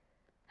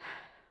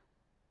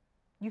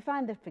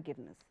find that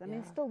forgiveness. I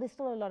mean, there's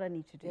still a lot I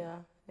need to do. Yeah,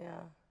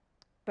 yeah.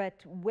 But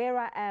where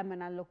I am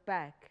and I look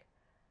back,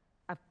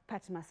 I've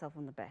patted myself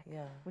on the back,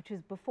 which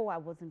is before I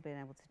wasn't being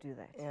able to do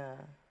that. Yeah.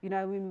 You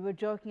know, when we were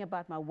joking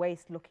about my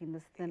waist looking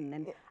this thin,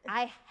 and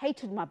I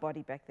hated my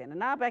body back then. And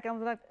now back I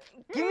was like,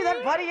 give me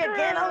that body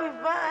again, I'll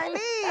be fine.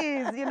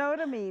 Please, you know what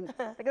I mean?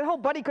 Like the whole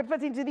body could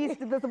fit into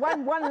this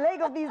one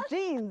leg of these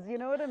jeans, you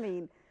know what I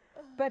mean?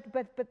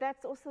 But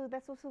that's also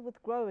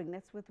with growing.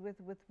 That's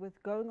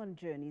with going on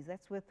journeys.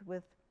 That's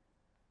with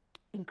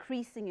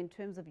increasing in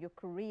terms of your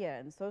career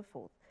and so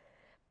forth.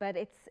 But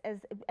it's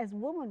as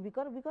women, we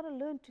got to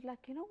learn to, like,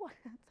 you know what,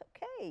 it's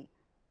okay,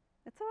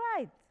 it's all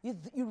right.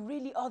 You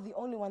really are the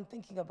only one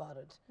thinking about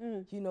it.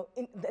 You know,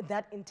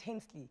 that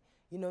intensely.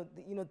 You know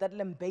that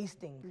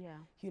lambasting. Yeah.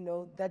 You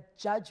know, that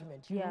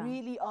judgment. You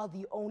really are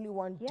the only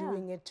one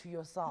doing it to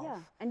yourself. Yeah.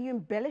 And you're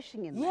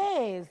embellishing in that.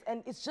 Yes,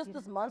 and it's just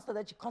this monster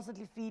that you're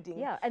constantly feeding.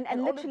 Yeah, and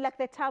literally like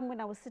that time when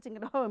I was sitting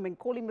at home and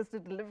calling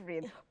Mr. Delivery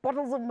and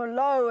bottles of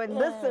Merlot and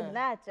this and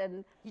that,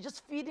 and you're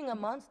just feeding a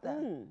monster.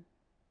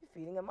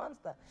 Feeding a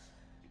monster.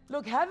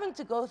 Look, having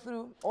to go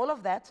through all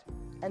of that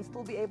and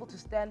still be able to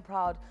stand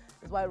proud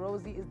is why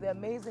Rosie is the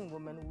amazing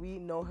woman we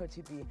know her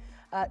to be.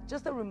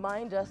 Just a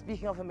reminder,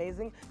 speaking of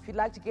amazing, if you'd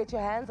like to get your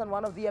hands on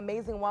one of the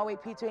amazing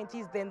Huawei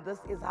P20s, then this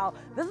is how.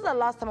 This is the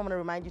last time I'm going to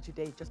remind you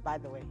today, just by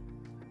the way.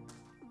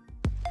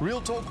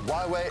 Real Talk,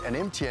 Huawei and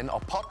MTN are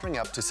partnering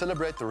up to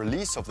celebrate the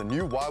release of the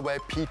new Huawei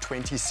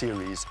P20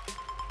 series.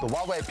 The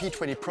Huawei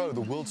P20 Pro,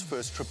 the world's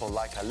first triple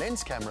Leica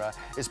lens camera,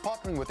 is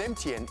partnering with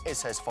MTN,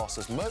 SA's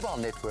fastest mobile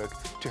network,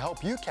 to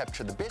help you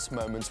capture the best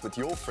moments with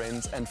your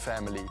friends and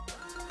family.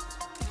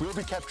 We'll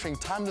be capturing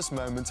timeless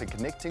moments and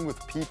connecting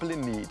with people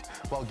in need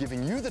while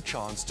giving you the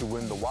chance to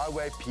win the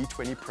Huawei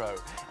P20 Pro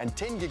and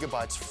 10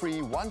 gigabytes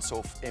free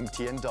once-off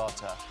MTN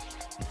data.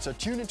 So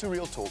tune into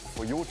Real Talk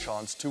for your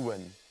chance to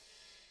win.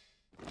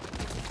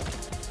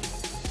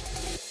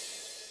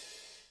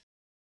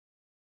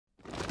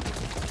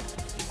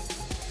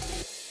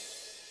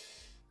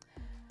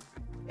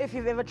 If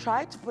you've ever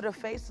tried to put a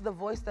face to the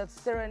voice that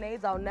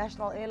serenades our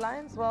national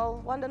airlines, well,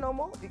 wonder no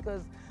more,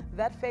 because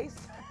that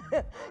face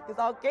is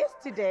our guest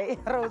today,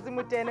 Rosie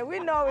Motene. We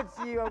know it's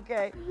you,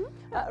 okay?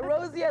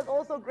 Rosie has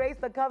also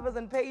graced the covers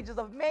and pages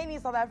of many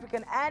South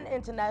African and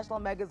international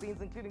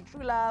magazines, including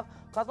True Love,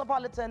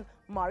 Cosmopolitan,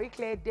 Marie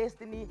Claire,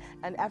 Destiny,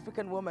 and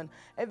African Woman.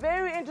 A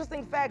very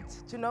interesting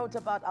fact to note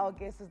about our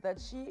guest is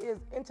that she is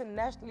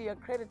internationally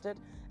accredited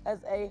as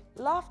a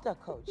laughter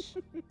coach.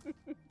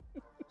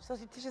 So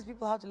she teaches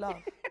people how to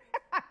laugh.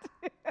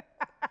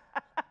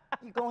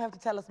 You're going to have to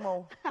tell us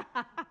more.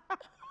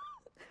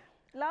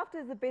 Laughter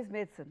is the best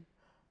medicine.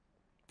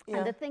 Yeah.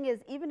 And the thing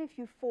is, even if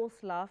you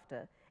force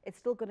laughter, it's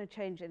still going to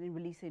change and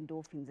release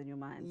endorphins in your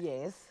mind.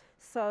 Yes.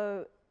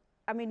 So,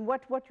 I mean,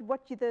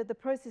 the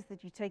process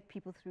that you take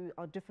people through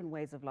are different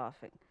ways of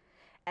laughing.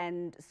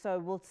 And so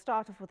we'll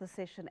start off with a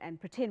session and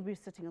pretend we're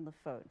sitting on the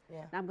phone.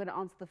 Yeah. Now I'm going to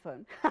answer the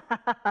phone.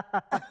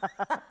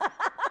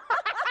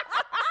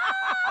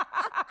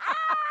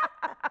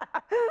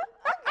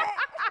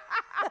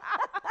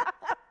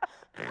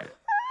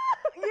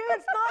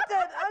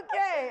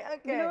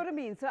 You know what I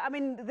mean? So, I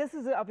mean, this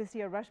is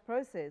obviously a rush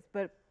process,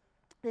 but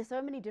there's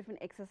so many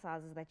different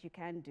exercises that you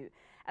can do.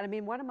 And I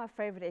mean, one of my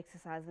favorite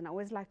exercises, and I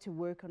always like to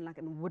work on like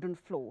a wooden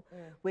floor,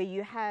 where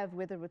you have,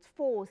 whether it's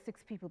 4 or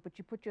 6 people, but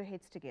you put your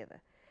heads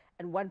together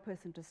and one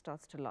person just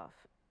starts to laugh,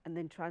 and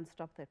then try and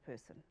stop that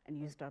person and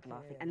you start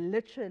laughing. And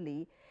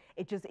literally,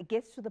 it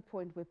gets to the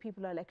point where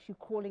people are actually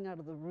crawling out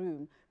of the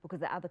room because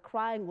they're either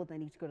crying or they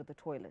need to go to the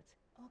toilet.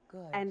 Oh,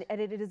 good. And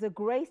it is a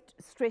great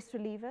stress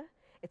reliever.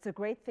 It's a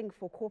great thing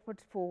for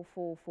corporate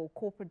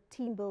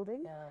team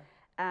building.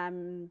 Yeah.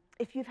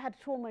 If you've had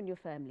trauma in your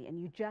family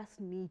and you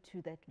just need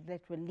to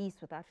that release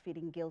without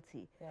feeling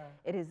guilty,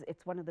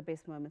 it's one of the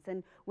best moments.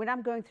 And when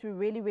I'm going through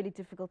really, really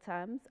difficult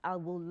times, I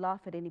will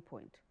laugh at any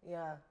point.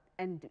 Yeah.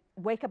 And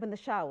wake up in the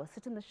shower,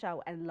 sit in the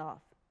shower and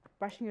laugh,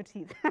 brushing your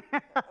teeth.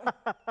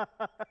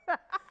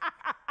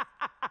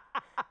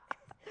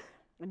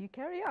 And you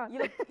carry on.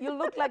 You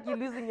look like you're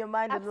losing your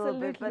mind a little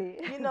bit, but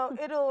you know,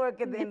 it'll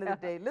work at the end of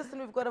the day. Listen,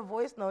 we've got a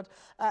voice note.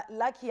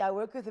 Lucky, I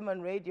work with him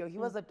on radio. He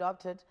was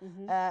adopted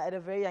at a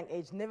very young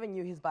age, never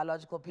knew his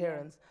biological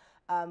parents.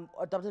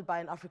 Adopted by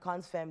an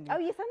Afrikaans family. Oh,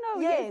 yes, I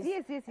know.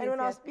 Yes. And when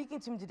I was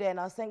speaking to him today and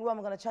I was saying, well,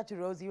 I'm going to chat to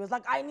Rosie, he was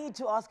like, I need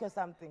to ask her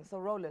something. So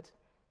roll it.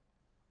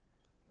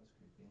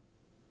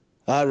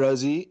 Hi,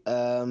 Rosie.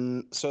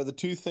 So the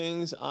 2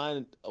 things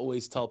I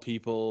always tell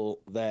people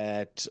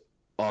that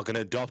are going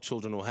to adopt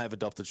children or have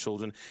adopted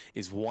children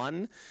is,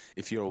 1,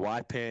 if you're a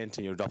white parent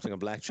and you're adopting a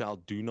black child,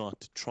 do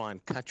not try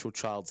and cut your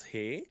child's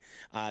hair.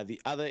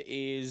 The other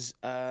is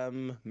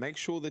make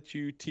sure that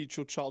you teach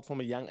your child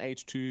from a young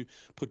age to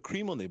put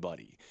cream on their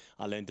body.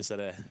 I learned this at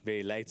a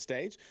very late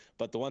stage,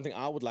 but the one thing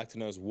I would like to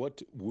know is, what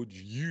would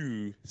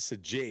you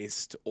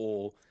suggest,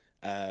 or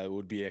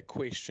would be a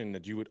question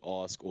that you would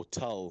ask or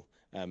tell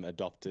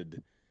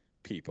adopted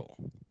people?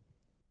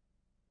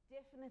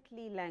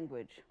 Definitely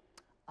language.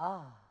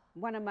 Ah.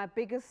 One of my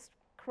biggest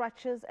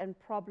crutches and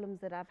problems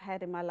that I've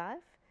had in my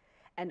life,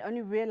 and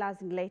only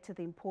realizing later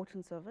the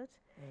importance of it,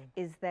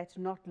 is that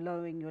not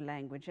knowing your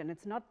language. And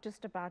it's not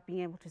just about being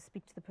able to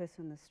speak to the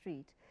person on the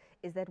street,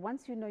 is that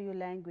once you know your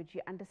language,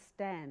 you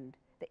understand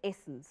the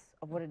essence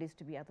of what it is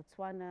to be either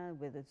Tswana,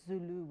 whether it's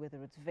Zulu,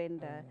 whether it's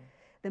Venda,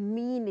 the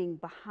meaning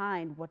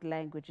behind what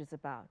language is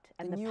about.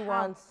 And the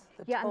nuance,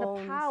 the tones, and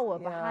the power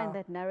behind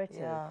that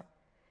narrative.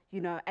 You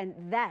know, and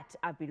that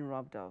I've been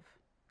robbed of.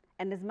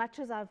 And as much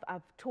as I've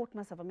taught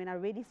myself, I mean, I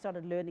really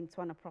started learning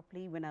Tswana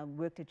properly when I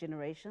worked at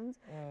Generations,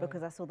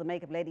 because I saw the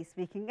makeup ladies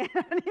speaking and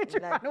I knew to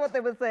find what they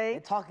were saying. They're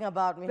talking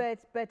about me.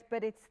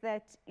 But it's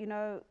that, you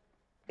know,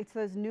 it's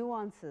those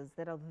nuances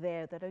that are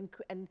there,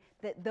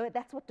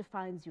 that's what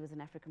defines you as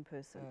an African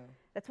person.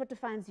 That's what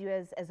defines you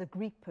as a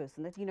Greek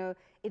person. That, you know,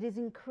 it is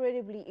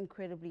incredibly,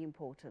 incredibly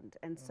important.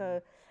 And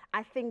so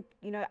I think,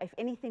 you know, if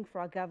anything for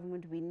our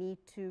government, we need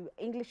to,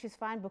 English is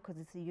fine because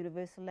it's a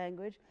universal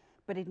language,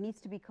 but it needs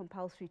to be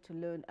compulsory to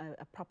learn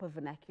a proper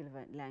vernacular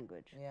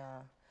language.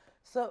 Yeah.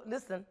 So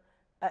listen,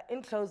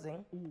 in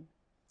closing,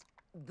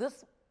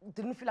 this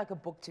didn't feel like a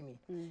book to me.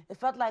 It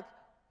felt like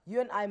You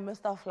and I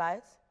missed our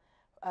flights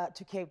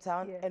to Cape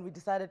Town, and we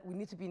decided we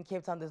need to be in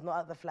Cape Town. There's no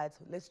other flights.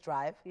 Let's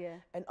drive. Yeah.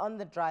 And on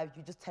the drive,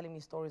 you're just telling me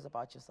stories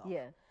about yourself.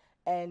 Yeah.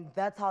 And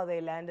that's how they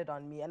landed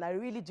on me. And I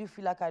really do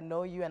feel like I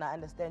know you and I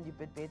understand you a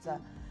bit better.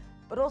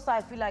 But also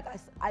I feel like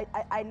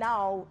I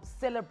now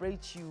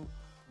celebrate you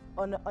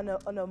on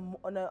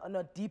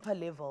a deeper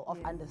level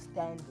of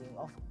understanding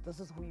of this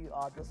is who you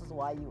are, this is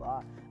why you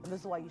are, and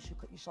this is why you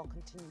shall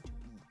continue to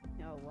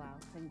be. Oh, wow.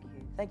 Thank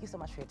you. Thank you so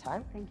much for your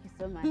time. Thank you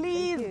so much.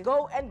 Please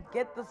go and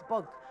get this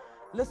book.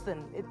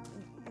 Listen,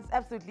 it's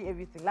absolutely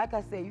everything. Like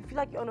I say, you feel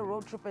like you're on a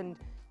road trip and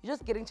you're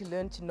just getting to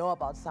learn to know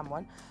about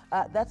someone.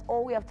 That's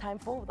all we have time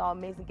for with our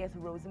amazing guest,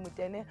 Rosie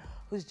Motene,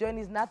 whose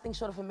journey is nothing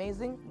short of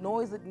amazing,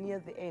 nor is it near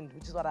the end,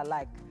 which is what I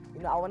like.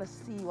 You know, I want to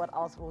see what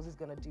else Rosie's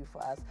going to do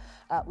for us.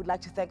 We'd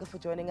like to thank her for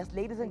joining us.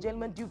 Ladies and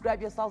gentlemen, do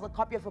grab yourselves a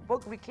copy of her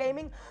book,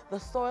 Reclaiming the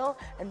Soil,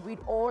 and read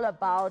all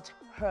about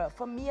her.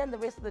 For me and the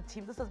rest of the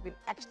team, this has been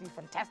actually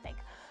fantastic.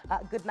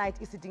 Good night.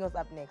 Isidingo's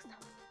up next.